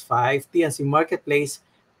Fridays at 5. TNC Marketplace,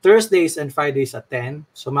 Thursdays and Fridays at 10.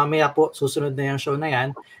 So mamaya po, susunod na yung show na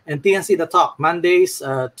yan. And TNC The Talk, Mondays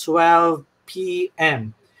 12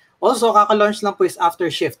 p.m. Also, kaka-launch lang po is After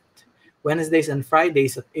Shift. Wednesdays and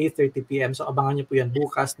Fridays at 8:30 p.m. So abangan nyo po yan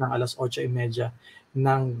bukas ng alas 8:30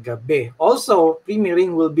 ng gabi. Also,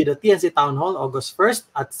 premiering will be the TNC Town Hall August 1st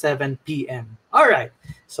at 7 p.m. Alright.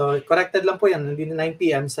 So, corrected lang po yan. Hindi na 9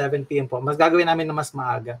 p.m., 7 p.m. po. Mas gagawin namin na mas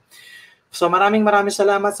maaga. So, maraming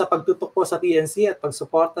salamat sa pagtutok po sa TNC at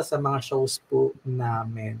pagsuporta sa mga shows po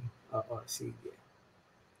namin. Sige.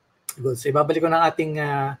 Good. So, ibabalik ko ng ating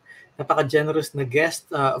napaka-generous na guest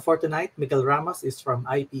for tonight. Miguel Ramos is from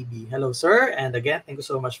IPV. Hello, sir. And again, thank you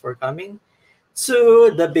so much for coming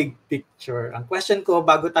to The Big Picture. Ang question ko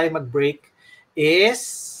bago tayo mag-break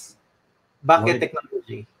is, bakit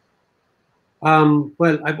technology?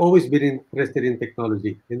 Well, I've always been interested in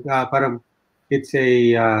technology. And, parang it's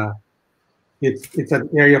an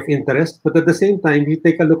area of interest, but at the same time, you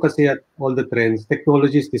take a look at all the trends.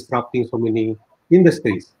 Technology is disrupting so many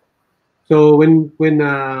industries. So when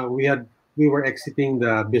we were exiting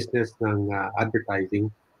the business ng advertising,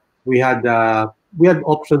 we had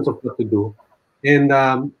options of what to do. And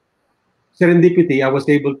serendipity, I was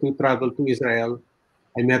able to travel to Israel.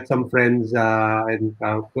 I met some friends and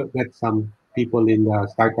met some people in the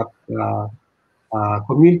startup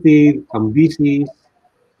community, some VCs.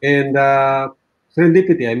 And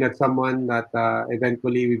serendipity, I met someone that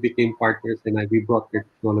eventually we became partners and we brought their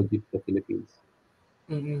technology to the Philippines.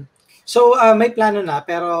 Mm-hmm. So may plano na,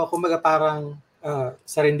 pero kumbaga parang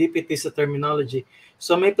serendipity sa terminology.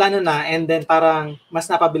 So may plano na and then parang mas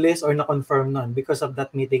napabilis or na-confirm nun because of that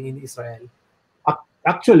meeting in Israel?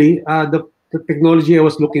 Actually, the technology I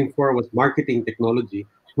was looking for was marketing technology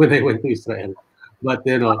when I went to Israel. But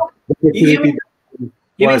you know, you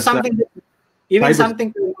mean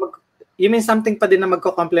something pa din na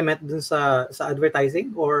magko-complement dun sa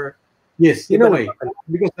advertising or? Yes, in a way,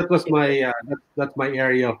 because that was my that's my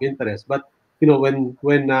area of interest. But you know, when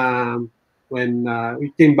we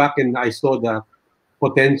came back and I saw the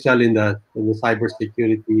potential in the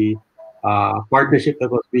cybersecurity partnership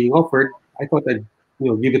that was being offered, I thought I'd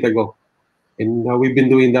give it a go, and we've been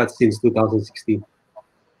doing that since 2016.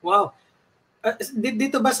 Wow,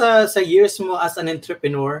 dito ba sa years mo as an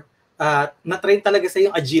entrepreneur, na-train talaga sa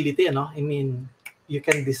yung agility, ano? I mean, you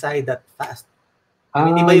can decide that fast. I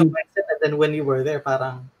mean, iba yung mindset and then when you were there,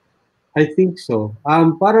 parang. I think so.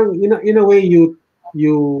 Parang in a way you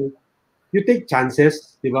take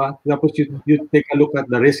chances, di ba? Tapos you take a look at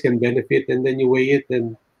the risk and benefit and then you weigh it,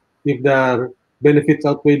 and if the benefits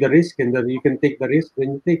outweigh the risk and then you can take the risk,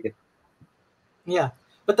 then you take it. Yeah.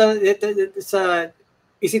 But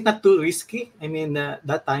is it not too risky? I mean,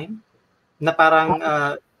 that time na parang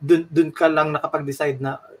dun ka lang nakapag-decide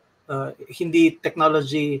na hindi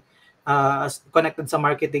technology connected sa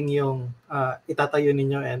marketing yung itatayo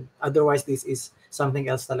ninyo, and otherwise this is something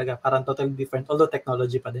else talaga, parang totally different, although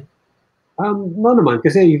technology pa din? No naman,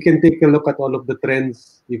 kasi you can take a look at all of the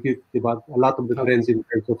trends. A lot of the trends in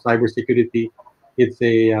terms of cybersecurity, it's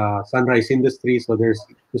a sunrise industry, so there's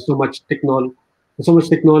so much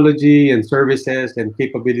technology and services and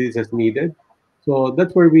capabilities as needed. So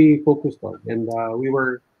that's where we focused on, and we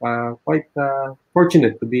were quite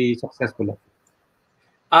fortunate to be successful.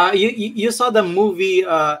 You saw the movie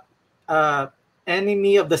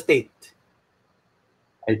Enemy of the State.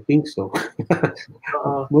 I think so.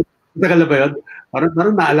 Oo. Matagal na ba yun?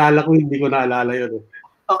 Parang naalala ko, hindi ko naalala yun.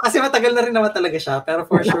 Oh, kasi matagal na rin naman talaga siya, pero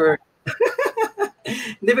for sure.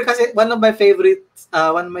 Hindi ba kasi one of my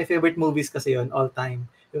favorite movies kasi yon all time.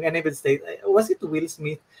 Yung Enemy of the State. Was it Will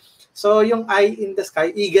Smith? So yung Eye in the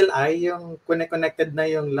Sky, Eagle Eye, yung connected na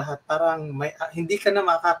yung lahat, parang hindi ka na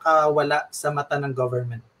makakawala sa mata ng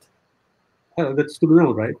government. That's true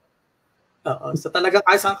now, right? Oo. So talaga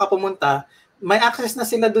kahit saan ka pumunta, may access na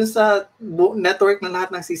sila dun sa network ng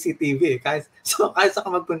lahat ng CCTV. Kahit saan ka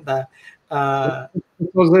magpunta.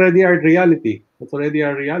 It was already our reality. It's already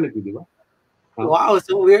our reality, di ba? Wow,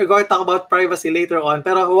 so we're going to talk about privacy later on.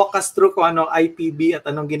 Pero walk us through kung anong IPB at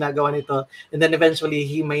anong ginagawa nito. And then eventually,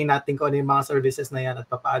 himayin natin kung ano yung mga services na yan at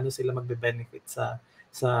paano sila magbe-benefit sa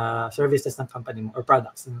services ng company mo or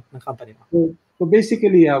products ng company mo. So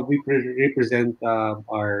basically, we represent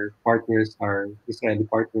our partners, our Israeli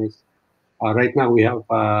partners. Right now, we have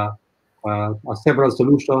several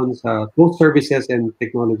solutions, both services and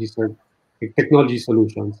technology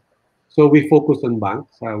solutions. So we focus on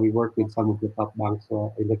banks. We work with some of the top banks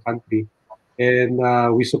in the country, and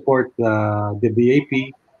we support the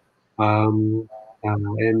BAP and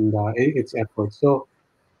its efforts. So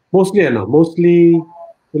mostly.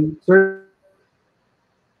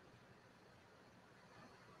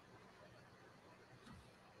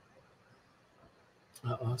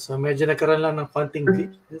 Oo. So medyo nagkaroon lang ng konting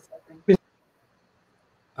glitch.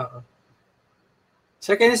 Oo.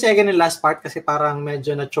 Sir, can you say again yung last part kasi parang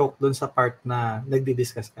medyo na-choke dun sa part na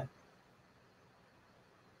nagdi-discuss ka.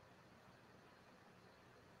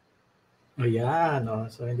 O yan. Oh.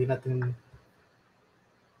 So hindi natin...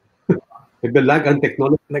 Naglag ang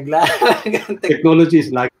technology. Naglag. Technology is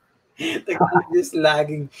lagging. Technology is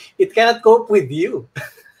lagging. It cannot cope with you.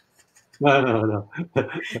 No.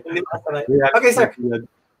 Okay, sir.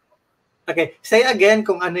 Okay, say again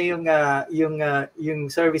kung ano yung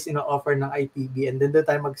service ino-offer ng IPB and then doon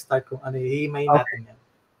tayo mag-start kung ano hihimay natin yan.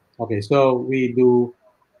 Okay, so we do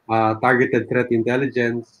targeted threat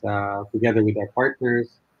intelligence together with our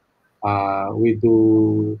partners. We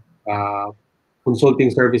do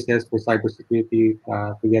consulting services for cybersecurity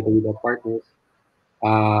together with our partners.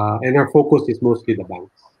 And our focus is mostly the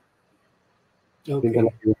banks. Okay.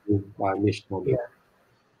 Yeah.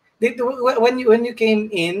 When you came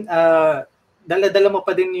in, dala-dala mo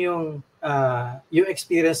pa din yung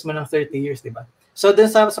experience mo ng 30 years, di ba? So dun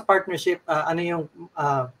sa partnership, ano yung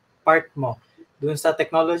part mo? Dun sa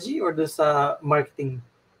technology or dun sa marketing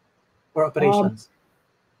or operations?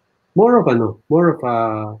 More of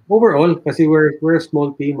overall, kasi we're a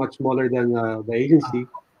small team, much smaller than the agency.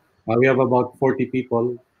 We have about 40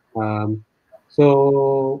 people.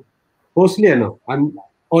 So mostly I'm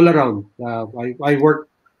all around. I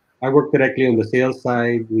work directly on the sales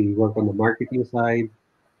side. We work on the marketing side.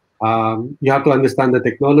 You have to understand the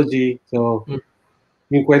technology. So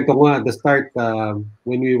yung kwento ko at the start,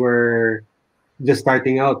 when we were just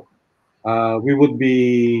starting out, we would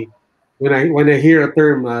be when I hear a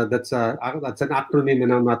term that's an acronym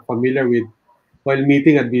and I'm not familiar with, while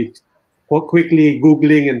meeting I'd be quickly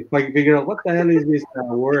Googling and figure out what the hell is this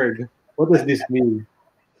word? What does this mean?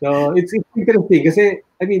 So it's interesting kasi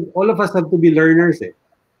I mean all of us have to be learners.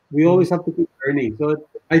 We always have to keep learning. So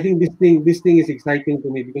I think this thing is exciting to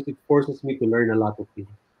me because it forces me to learn a lot of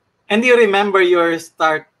things. And you remember your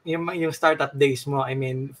yung startup days mo? I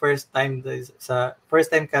mean, first time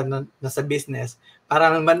ka nasa business,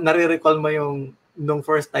 parang nare-recall mo yung nung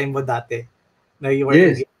first time mo dati na you were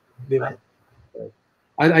yes. Di ba?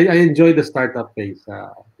 I enjoy the startup phase.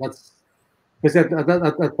 That's because at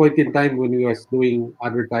that point in time when we was doing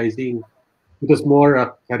advertising, it was more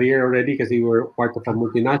a career already because we were part of a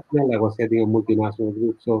multinational. I was heading a multinational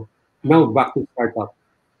group. So now back to startup.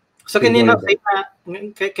 So can you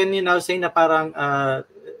now say na parang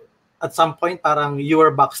at some point parang you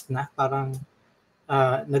were boxed na, parang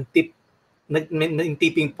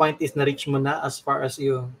tipping point is na-reach mo na as far as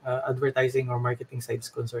yung advertising or marketing side is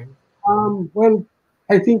concerned? Well,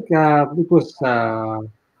 I think it was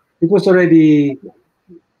already.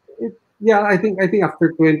 I think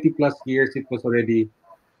after 20 plus years, it was already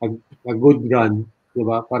a good run,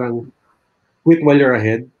 diba? Parang quit while you're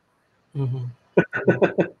ahead. Mm-hmm.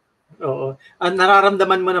 Oo.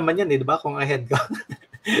 Nararamdaman mo naman yan, di ba? Kung ahead ka.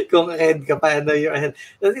 Kung ahead ka pa, you're ahead.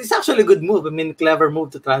 It's actually a good move. I mean, clever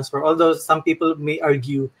move to transfer. Although some people may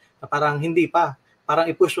argue na parang hindi pa. Parang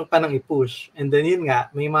i-push mo pa ng i-push. And then yun nga,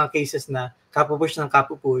 may mga cases na kapupush ng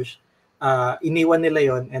kapupush. iniwan nila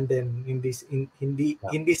yon, and then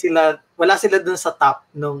hindi sila, wala sila dun sa top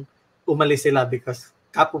nung umalis sila because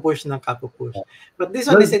kapupush ng kapupush. But this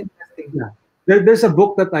one is interesting. Yeah. There's a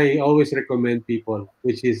book that I always recommend people,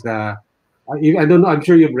 which is I don't know, I'm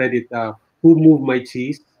sure you've read it, Who Moved My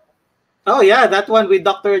Cheese? Oh yeah, that one with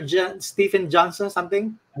Dr. Stephen Johnson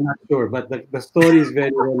something. I'm not sure, but the story is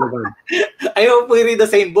very relevant. I hope we read the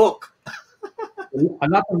same book.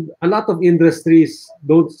 A lot of industries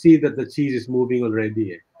don't see that the cheese is moving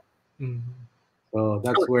already. So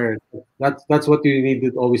that's what you need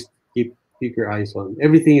to always keep your eyes on.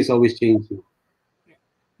 Everything is always changing.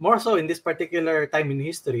 More so in this particular time in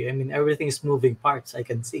history. I mean, everything is moving parts. I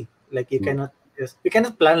can see. Like you cannot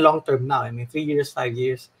plan long term now. I mean, 3 years, 5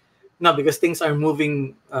 years. No, because things are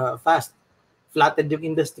moving fast. Flattened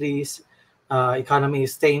yung industries, economy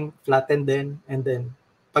is same, flattened din, and then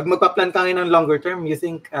pag magpa-plan ka ngayon ng longer term, you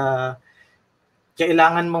think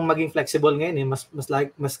kailangan mong maging flexible ngayon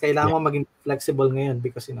mas kailangan mong maging flexible ngayon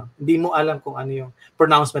because hindi mo alam kung ano yung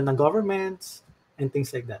pronouncement ng governments and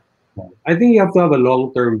things like that. I think you have to have a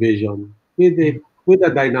long-term vision with a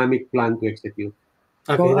dynamic plan to execute.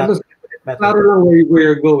 Okay, so klaro lang where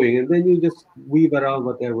you're going, and then you just weave around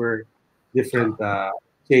whatever different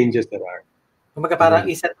changes there are. Kumbaga parang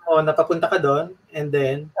iset mo na papunta ka doon, and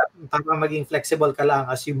then para maging flexible ka lang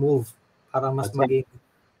as you move para mas maging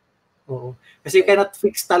kasi you cannot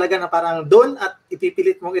fix talaga na parang doon at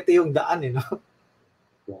ipipilit mong ito yung daan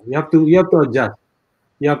You have to adjust.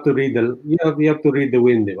 You have to read the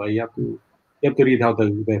wind, diba? You have to read how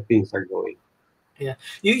the things are going. Yeah,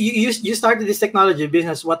 you started this technology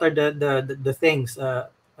business. What are the things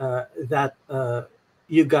that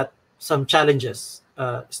you got some challenges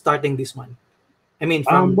starting this one? I mean,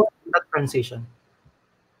 from that transition.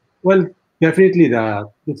 Well, definitely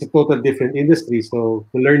it's a total different industry, so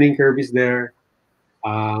the learning curve is there.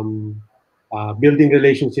 Building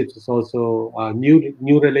relationships is also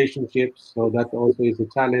new relationships, so that also is a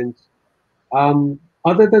challenge.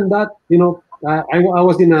 Other than that, I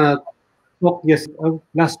was in a talk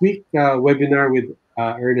last week, webinar with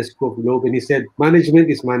Ernest Cook Globe, and he said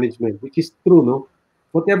management is management, which is true. No,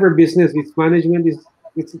 whatever business, it's management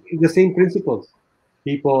it's the same principles: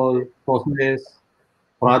 people, process,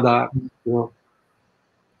 product.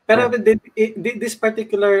 Pero this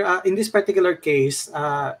particular in this particular case,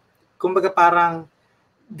 kumbaga parang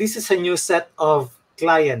this is a new set of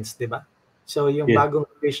clients, di ba? So yung bagong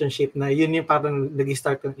relationship na yun yung parang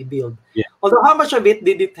nag-start kang i-build. Yeah. Although how much of it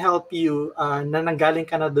did it help you na nanggaling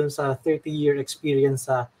ka na dun sa 30-year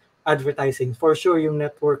experience sa advertising? For sure yung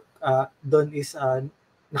network dun is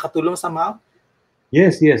nakatulong somehow?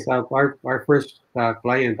 Yes. Our first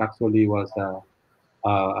client actually was a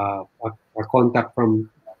contact from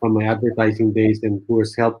my advertising days, and who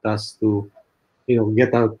has helped us to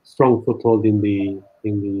get a strong foothold in the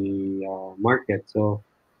market. So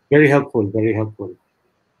very helpful.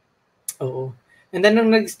 Oo. And then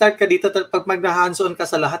nung nag-start ka dito, pag mag-hands-on ka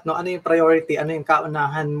sa lahat, ano yung priority, ano yung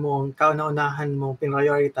kauna-unahan mong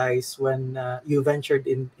prioritize when you ventured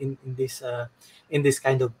in this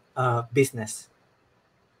kind of business?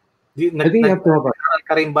 I think you have to have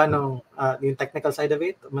ka rin ba yung technical side of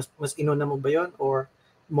it? Mas inuna mo ba yun? Or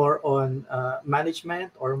more on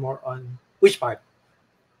management, or more on which part?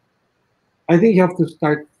 I think you have to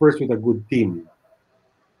start first with a good team.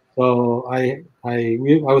 So I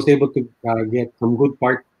was able to get a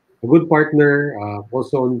good partner.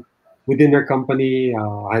 Also within our company,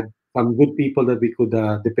 I had some good people that we could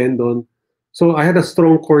depend on. So I had a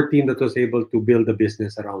strong core team that was able to build a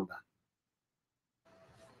business around that.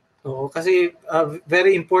 Oo, kasi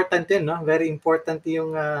very important din, no? Very important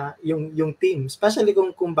yung team, especially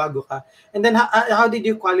kung bago ka. And then how did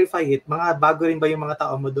you qualify it? Mga bago rin ba yung mga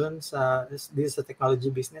tao mo doon sa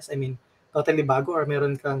technology business? I mean, totally bago, or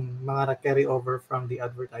meron kang mga carry over from the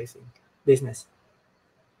advertising business?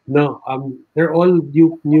 No, they're all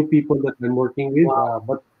new people that I'm working with. Wow.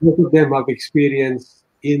 But most of them have experience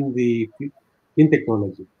in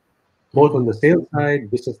technology, both on the sales side,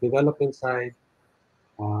 business development side,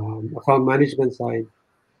 account management side.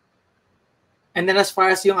 And then as far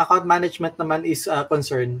as yung account management naman is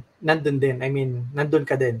concerned, nandun din. I mean, nandun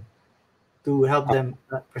ka din to help them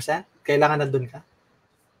present? Kailangan nandun ka?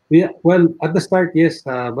 Yeah, well, at the start, yes.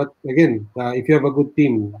 But again, if you have a good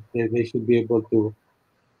team, they should be able to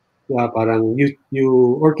parang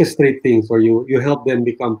you orchestrate things, or you help them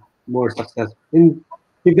become more successful. And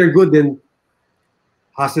if they're good, then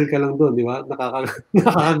hustle ka lang doon, di ba?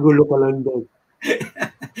 Nakakagulo ka lang doon.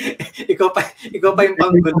 ikaw pa yung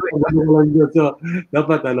panggulo. So,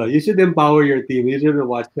 dapat you should empower your team. You shouldn't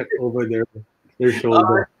watch over their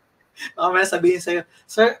shoulder. May sabihin sa'yo,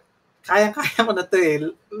 sir, kaya ko na to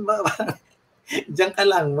eh. Diyan ka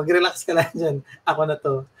lang, mag-relax ka lang dyan. Ako na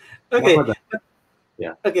to. Okay.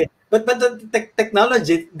 Yeah. Okay. But the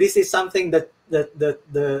technology, this is something that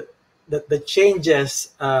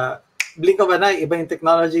changes. Blink of an eye, iba yung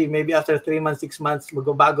technology. Maybe after 3 months, 6 months,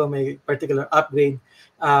 magbabago, may particular upgrade.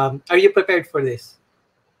 Are you prepared for this?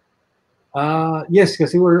 Yes,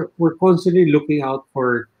 kasi we're constantly looking out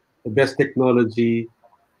for the best technology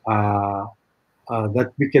that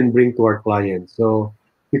we can bring to our clients. So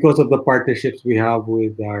because of the partnerships we have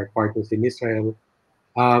with our partners in Israel,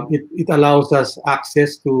 it allows us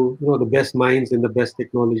access to the best minds and the best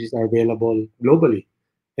technologies are available globally,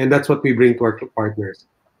 and that's what we bring to our partners.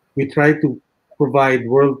 We try to provide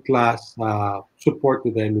world-class support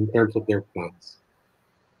to them in terms of their plans.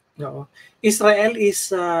 No. Israel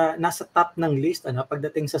is nasa top ng list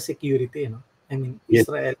pagdating sa security, no? I mean,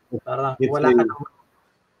 Israel para wala ka naman.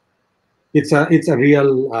 It's a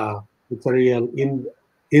real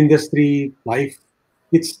industry life.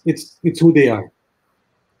 It's who they are.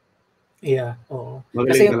 Yeah, oo.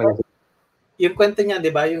 Kasi yung kwento niya,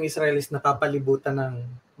 'di ba, yung Israelis napapalibutan ng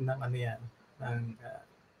ano yan,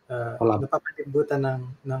 napapalibutan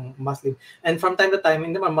ng Muslim. And from time to time,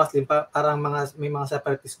 hindi naman Muslim, parang may mga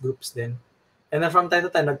separatist groups din. And then from time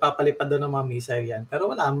to time, nagpapalipad doon ng mga missile yan. Pero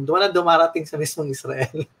wala dumarating sa mismong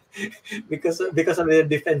Israel. because of their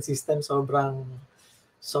defense system,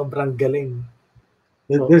 sobrang galing.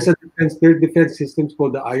 There's their defense systems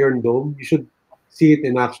called the Iron Dome. You should see it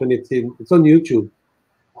in action. It's on YouTube.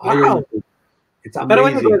 Wow. Iron Dome. It's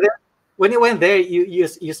amazing. Pero when you went there,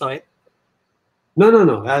 you saw it? No.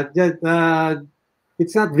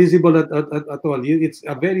 It's not visible at all. You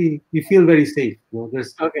feel very safe.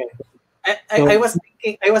 Okay. I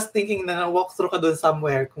was thinking na walk through ka doon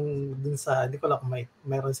somewhere kung doon sa hindi ko lang kung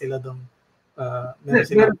meron sila doon.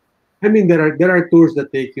 I mean, there are tours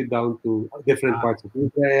that take you down to different parts of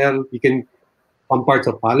Israel. You can some parts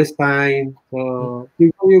of Palestine. So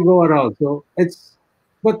you go around. So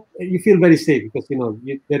but you feel very safe because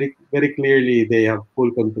very very clearly they have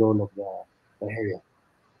full control of the area.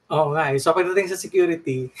 Oo nga. So pagdating sa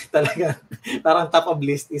security, talaga parang top of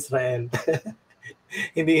list Israel.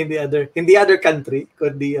 hindi other country,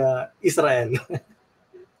 kundi Israel.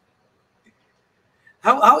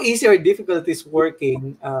 How easy or difficult is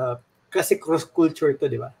working kasi cross culture to,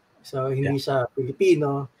 di ba? So hindi siya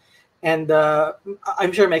Filipino, and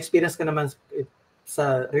I'm sure may experience ka naman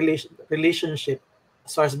sa relationship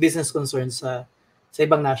as far as business concerns sa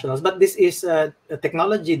ibang nationals. But this is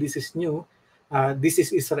technology, this is new. This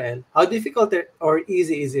is Israel. How difficult or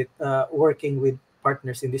easy is it working with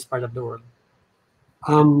partners in this part of the world?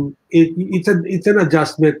 It's an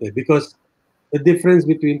adjustment because the difference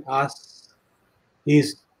between us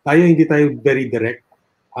is hindi tayo very direct,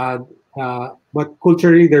 but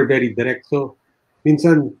culturally they're very direct. So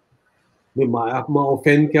minsan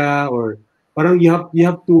ma-offend ka, or parang you have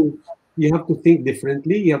to think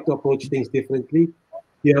differently. You have to approach things differently.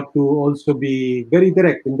 You have to also be very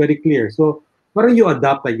direct and very clear. So parang you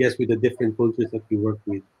adapt, I guess, with the different cultures that you work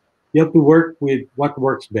with. You have to work with what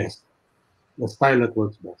works best, the style that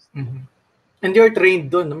works best. Mm-hmm. And you're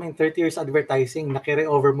trained doon. I mean, 30 years advertising, na-carry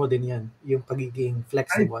over mo din yan, yung pagiging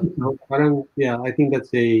flexible. Parang, I think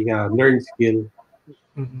that's a learned skill.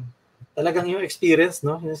 Mm-hmm. Talagang yung experience,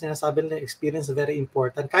 no? Yung sinasabi nila, experience is very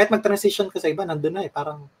important. Kahit mag-transition ka sa iba, nandun na eh.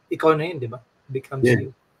 Parang ikaw na yun, di ba? Becomes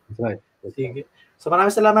you. That's right. Sige. So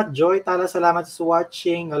maraming salamat, Joy. Salamat sa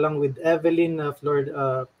watching, along with Evelyn,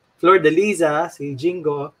 Flor de Liza, si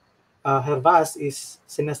Jingo, Hervas is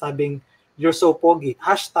sinasabing, "You're so pogi."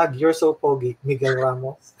 Hashtag "You're so pogi," Miguel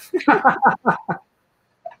Ramos.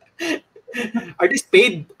 Are these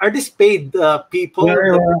paid people?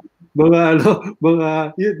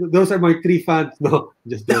 Those are my 3 fans. No,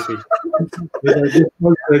 just joking.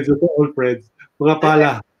 Just all friends. Mga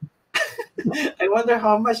pala. I wonder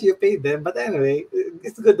how much you paid them, but anyway,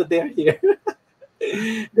 it's good that they're here.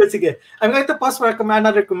 Good, sige. I'm going to pause for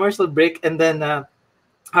another commercial break, and then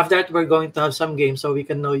after that, we're going to have some games so we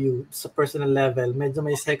can know you sa personal level. Medyo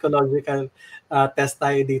may psychological test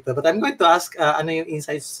tayo dito. But I'm going to ask ano yung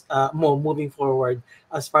insights mo moving forward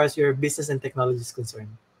as far as your business and technology is concerned.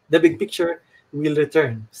 The big picture will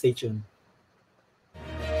return. Stay tuned.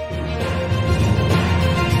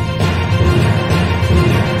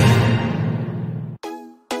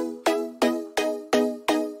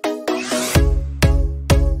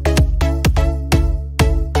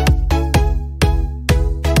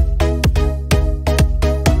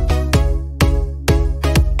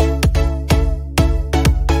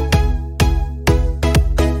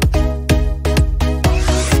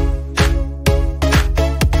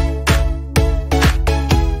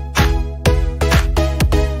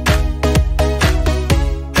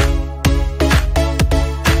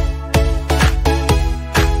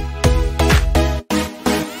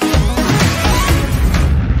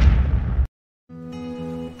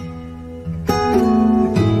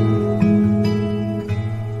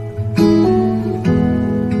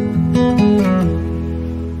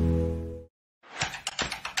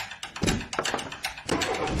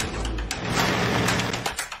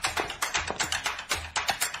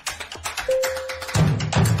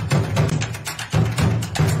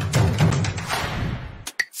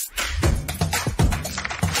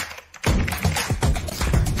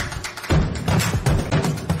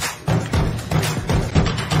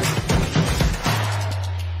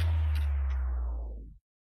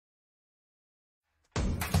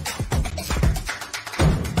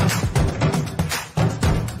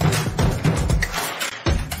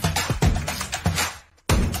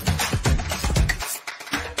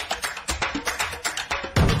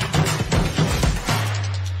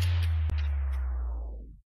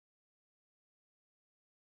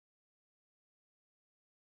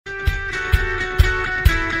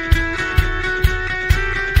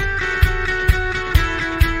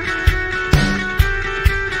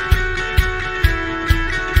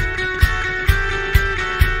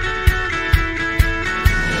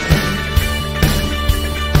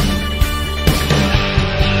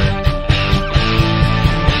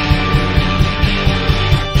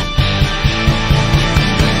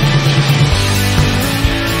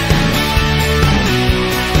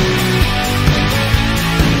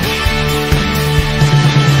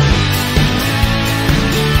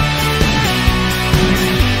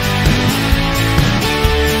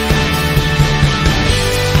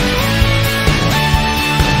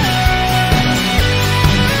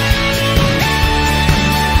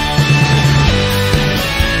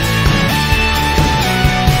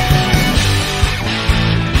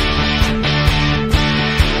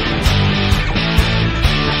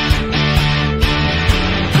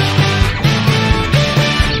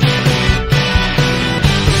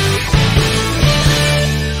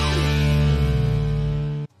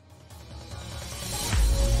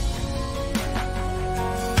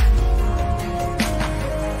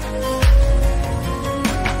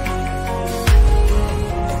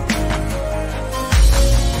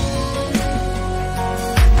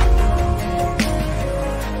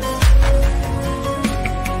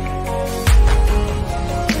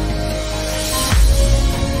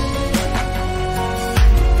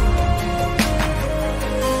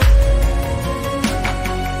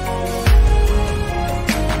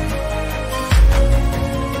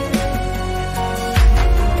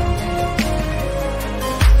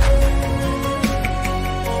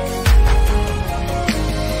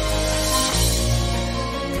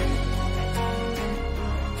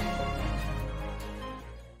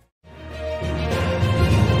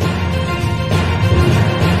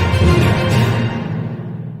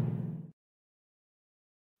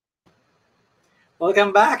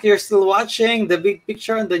 Welcome back. You're still watching The Big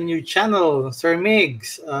Picture on the new channel. Sir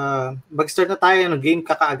Migs, mag-start na tayo. Game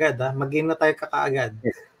ka kaagad. Mag-game na tayo kakaagad.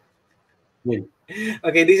 Yeah.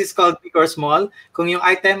 Okay, this is called big or small. Kung yung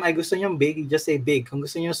item ay gusto nyo big, just say big. Kung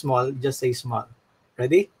gusto nyo small, just say small.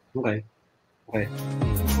 Ready? Okay. Okay.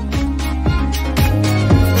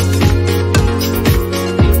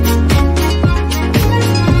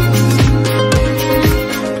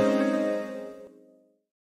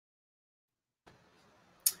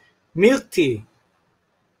 Milk tea.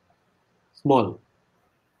 Small.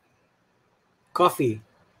 Coffee.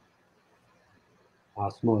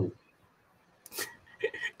 Small.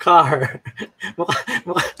 Car.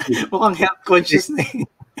 Mukhang health conscious na eh.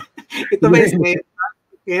 Ito ba is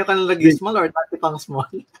ngayon ka nalagay small or dati pang small?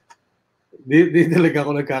 Di talaga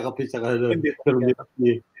ako nagkakape sa kanon.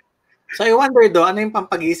 So I wonder do, ano yung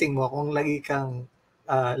pampagising mo kung lagi kang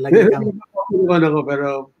pero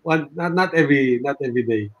not every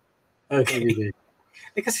day. Okay. Every day.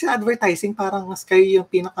 Kasi sa advertising, parang mas kayo yung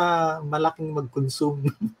pinakamalaking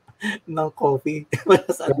mag-consume ng coffee.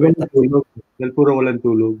 Sa advertising. Dahil puro walang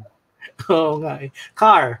tulog. Oo nga eh.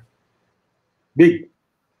 Car. Big.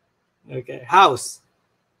 Okay. House.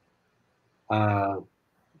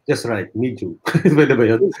 Just right. Medium. Pwede ba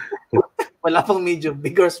yun? Wala pang medium.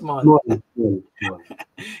 Big or small. Small.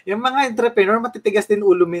 Yung mga entrepreneur, matitigas din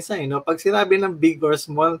ulo minsan. No? Pag sinabi ng big or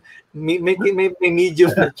small, may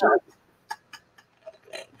medium na chat.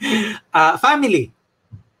 Family.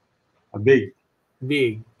 Big.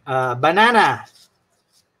 Big. Banana.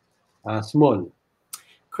 Small.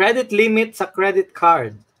 Credit limit sa credit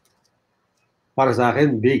card. Para sa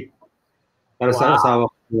akin, big. Para sa asawa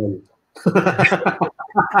ko, small.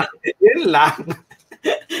 Yun lang.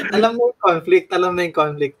 Alam mo yung conflict.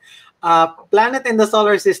 Planet in the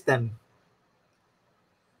solar system.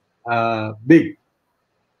 Big.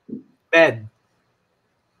 Bed.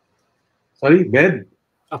 Sorry, bed?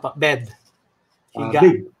 Bed.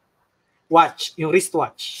 Big. Watch. Yung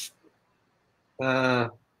wristwatch.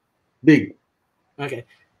 Big. Okay.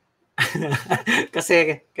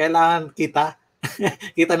 Kasi kailangan kita.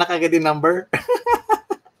 Kita na kagad yung number.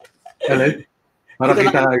 Para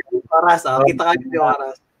kita kagad yung oras. Kita kagad yung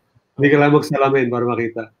oras. Hindi ka lang magsalamin para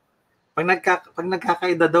makita. Pag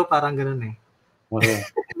nagkakaida daw, parang ganun eh. Okay.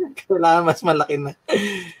 Kailangan mas malaki na.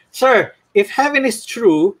 Sir, if heaven is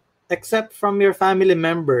true, except from your family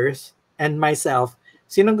members and myself,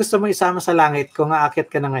 sinong gusto mo isama sa langit kung aakyat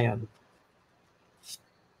ka na ngayon?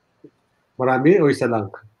 Marami o isa lang?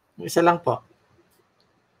 Isa lang po.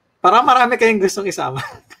 Para marami kayong gustong isama.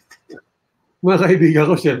 Mga kaibigan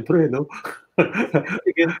ko, syempre, no?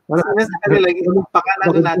 Sige. Sino sa kanila,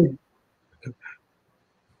 pakalanan natin.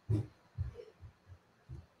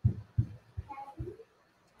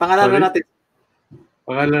 Pangalanan natin.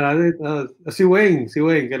 Pangalan natin, si Weng.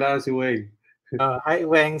 Kailangan si Weng. Hi,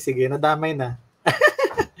 Weng. Sige, nadamay na.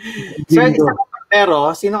 Sir, pero,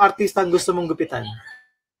 sinong artista ang gusto mong gupitan?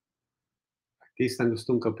 Artista ang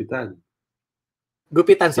gustong kapitan?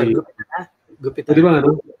 Gupitan, sir. Gupitan, ha? Gupitan. Di ba,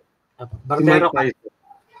 ano? Si Mike Tyson.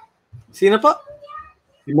 Sino po?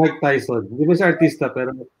 Si Mike Tyson. Hindi ba siya artista, pero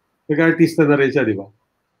nag-artista na rin siya, di ba?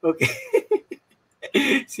 Okay.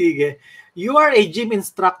 Sige. You are a gym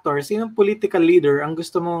instructor. Sinong political leader ang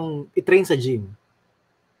gusto mong i-train sa gym?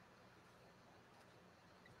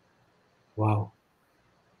 Wow.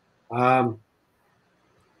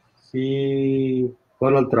 Si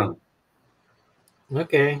Donald Trump.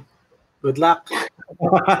 Okay. Good luck.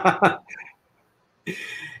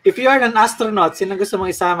 If you are an astronaut, sino gusto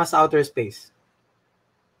mong isama sa outer space?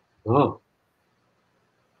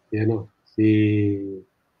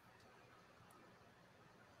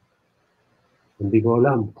 Hindi ko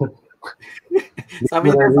alam. Sabi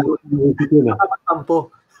niya sa tampo.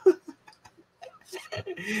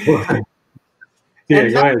 Yeah,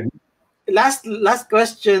 go ahead. Last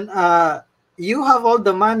question. You have all the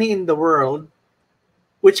money in the world.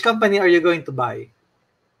 Which company are you going to buy?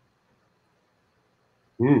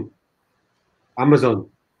 Amazon.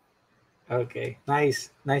 Okay. Nice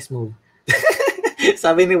move.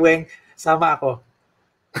 Sabi ni Weng, sama ako.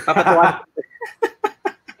 Papatuwa.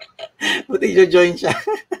 Buti i-join siya.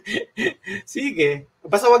 Sige.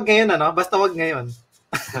 Basta wag ngayon,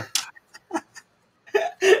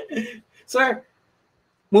 Sir,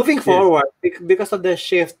 moving forward, because of the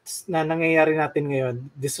shifts na nangyayari natin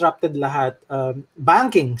ngayon, disrupted lahat.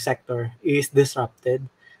 Banking sector is disrupted.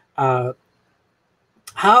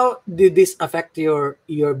 How did this affect your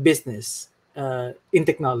business in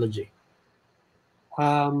technology?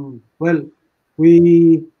 Well,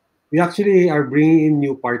 we actually are bringing in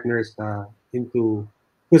new partners into,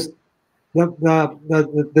 because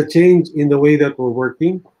the change in the way that we're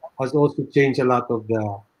working has also changed a lot of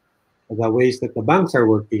the ways that the banks are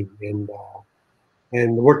working,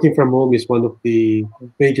 and working from home is one of the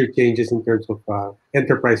major changes in terms of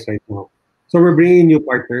enterprise right now. So we're bringing new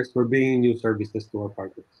partners, we're bringing new services to our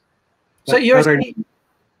partners. So That are,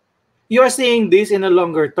 you're seeing this in a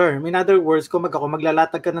longer term. In other words, kung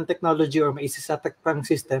maglalatag ka ng technology or maisisatak pang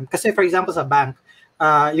system, kasi for example sa bank,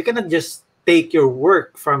 you cannot just take your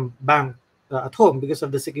work from bank at home because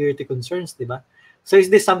of the security concerns, di ba? So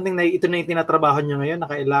is this something na ito na yung tinatrabaho nyo ngayon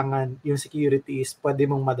na kailangan yung security is pwede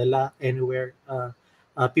mong madala anywhere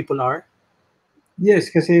people are?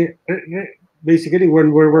 yes, kasi basically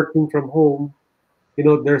when we're working from home,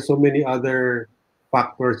 there's so many other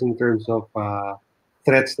factors in terms of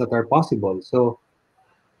threats that are possible. So,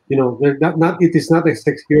 it is not as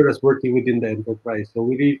secure as working within the enterprise. So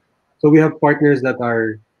we have partners that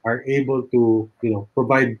are able to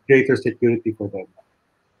provide greater security for them,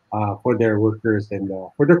 for their workers, and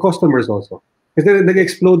for their customers also. Because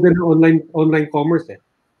nag-explode din online commerce.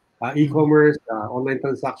 E-commerce, online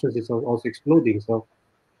transactions is also exploding. So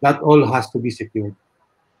that all has to be secured.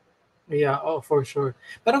 Yeah, for sure.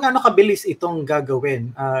 Pero gaano kabilis itong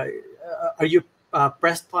gagawin? Are you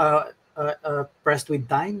pressed with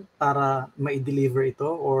time para ma-deliver ito,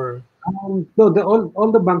 or No,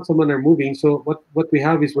 all the banks naman are moving. So what we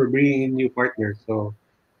have is we're bringing in new partners. So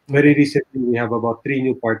very recently we have about 3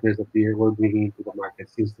 new partners that we're bringing into the market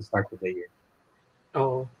since the start of the year.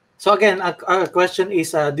 Oh. So again, a question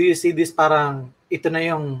is, do you see this parang ito na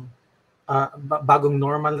yung bagong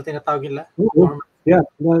normal na tinatawag nila? Normal. Yeah,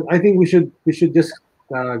 well, I think we should just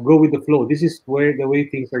go with the flow. This is the way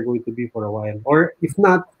things are going to be for a while. Or if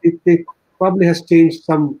not, it probably has changed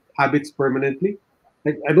some habits permanently.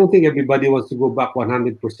 Like, I don't think everybody wants to go back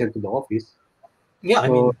 100% to the office. Yeah,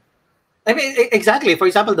 So, I mean, exactly. For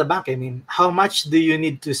example, the bank, how much do you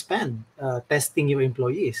need to spend testing your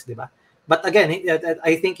employees, di ba? But again,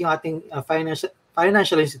 I think yung ating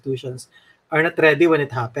financial institutions are not ready when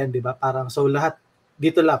it happened, di ba? Parang, so lahat,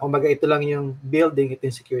 dito lang, kumbaga ito lang yung building, ito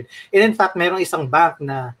yung secured. And in fact, mayroong isang bank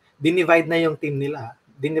na dinivide na yung team nila.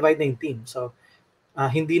 Dinivide na yung team. So,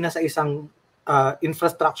 hindi na sa isang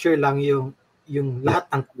infrastructure lang yung lahat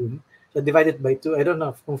ng team. So, divided by 2. I don't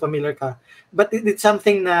know kung familiar ka. But it's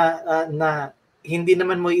something na hindi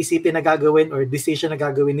naman mo isipin na gagawin or decision na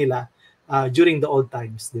gagawin nila during the old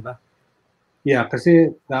times, di ba? yeah,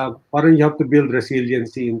 kasi parang you have to build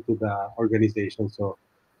resiliency into the organization. So,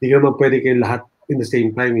 hindi naman pwede kayo lahat in the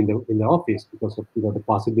same time in the office because of the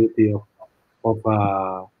possibility of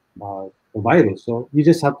the virus. So you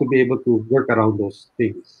just have to be able to work around those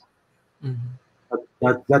things. Mm-hmm.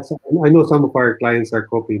 That's I know some of our clients are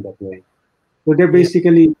coping that way. So they're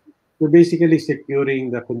basically securing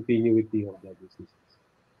the continuity of their businesses.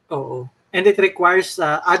 Oo. And it requires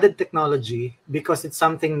added technology because it's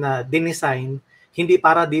something na dinesign hindi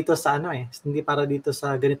para dito sa hindi para dito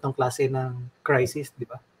sa ganitong klase ng crisis, di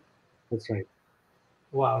ba? That's right.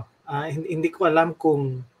 Wow. Hindi ko alam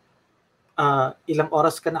kung ilang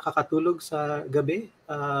oras ka nakakatulog sa gabi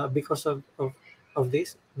because of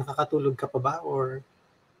this. Nakakatulog ka pa ba or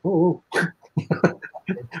Oo.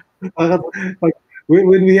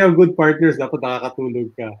 When we have good partners, dapat nakakatulog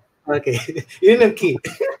ka. Okay. Yun ang key.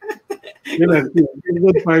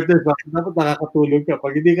 Good partners, dapat nakakatulog ka.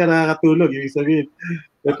 Pag hindi ka nakakatulog, ibig sabihin,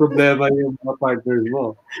 may problema yung mga partners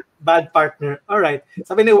mo. Bad partner. All right.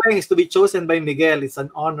 Sabi ni Weng is to be chosen by Miguel. It's an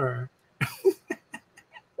honor.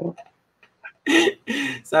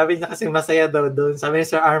 Sabi niya kasi masaya daw doon. Sabi ni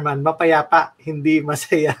Sir Arman, mapayapa. Hindi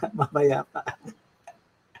masaya, mapayapa.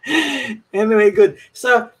 Anyway, good.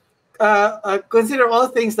 So, consider all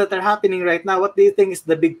things that are happening right now. What do you think is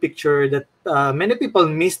the big picture that many people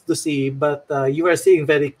miss to see, but you are seeing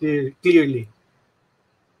very clearly?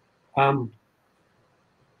 I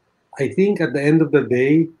think at the end of the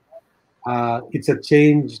day, it's a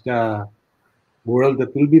changed world that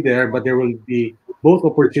will be there, but there will be both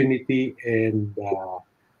opportunity and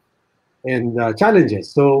challenges.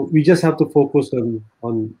 So we just have to focus on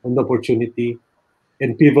the opportunity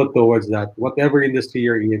and pivot towards that. Whatever industry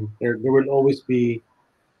you're in, there will always be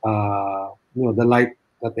the light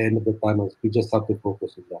at the end of the tunnel. We just have to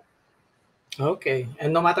focus on that. Okay,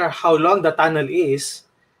 and no matter how long the tunnel is,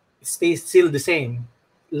 it stays still the same.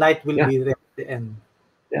 Light will be there at the end.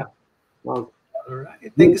 Yeah. Well, all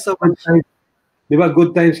right. Thank you so much.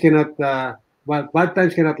 Good times cannot, bad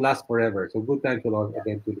times cannot last forever. So good times will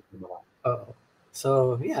eventually come around.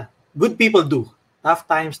 So yeah, good people do. Tough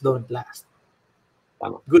times don't last.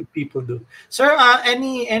 Good people do. Sir,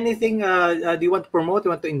 anything do you want to promote? You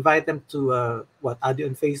want to invite them to add you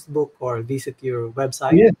on Facebook or visit your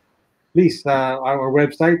website? please, our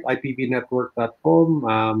website,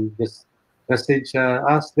 ipvnetwork.com. Just message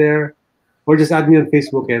us there, or just add me on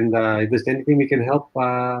Facebook. And if there's anything we can help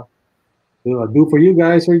do for you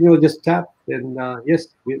guys, or just chat, then yes,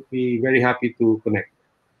 we'll be very happy to connect.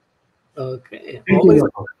 Okay. Thank Always. you.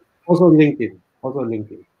 Also on LinkedIn. Also on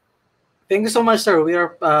LinkedIn. Thank you so much, sir. We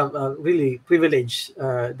are really privileged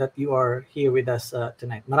that you are here with us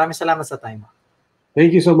tonight. Maraming salamat sa time.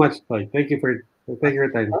 Thank you so much, Toy. Thank you for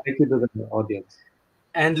your time. Thank you to the audience.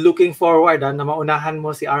 And looking forward na maunahan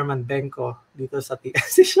mo si Arman Benko dito sa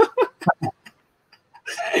TSC show.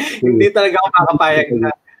 Hindi talaga ako makapayag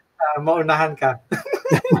na maunahan ka.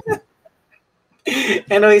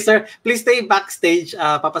 Anyway, sir, please stay backstage.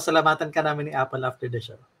 Papasalamatan ka namin ni Apple after the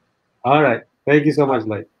show. All right. Thank you so much,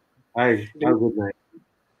 Light. Have a good night.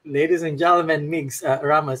 Ladies and gentlemen, Miguel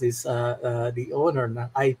Ramos is the owner ng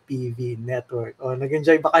IPV Network.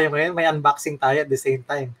 Nag-enjoy ba kayo ngayon? May unboxing tayo at the same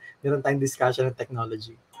time. Meron tayong discussion ng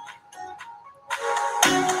technology.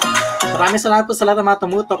 Maraming salamat po sa lahat ng mga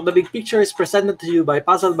tumutok. The Big Picture is presented to you by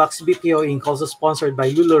Puzzlebox BPO Inc., also sponsored by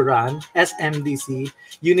Luluran, SMDC,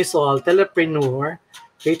 Unisol, Telepreneur,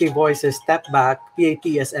 Creative Voices, Step Back,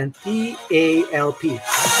 PAPS, and PALP.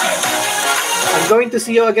 I'm going to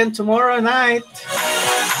see you again tomorrow night.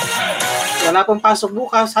 Wala pong pasok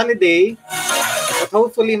bukas, holiday. But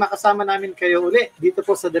hopefully, makasama namin kayo uli dito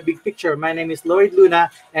po sa The Big Picture. My name is Lloyd Luna,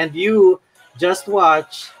 and you just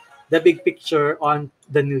watch The Big Picture on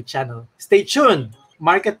the new channel. Stay tuned.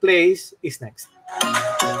 Marketplace is next.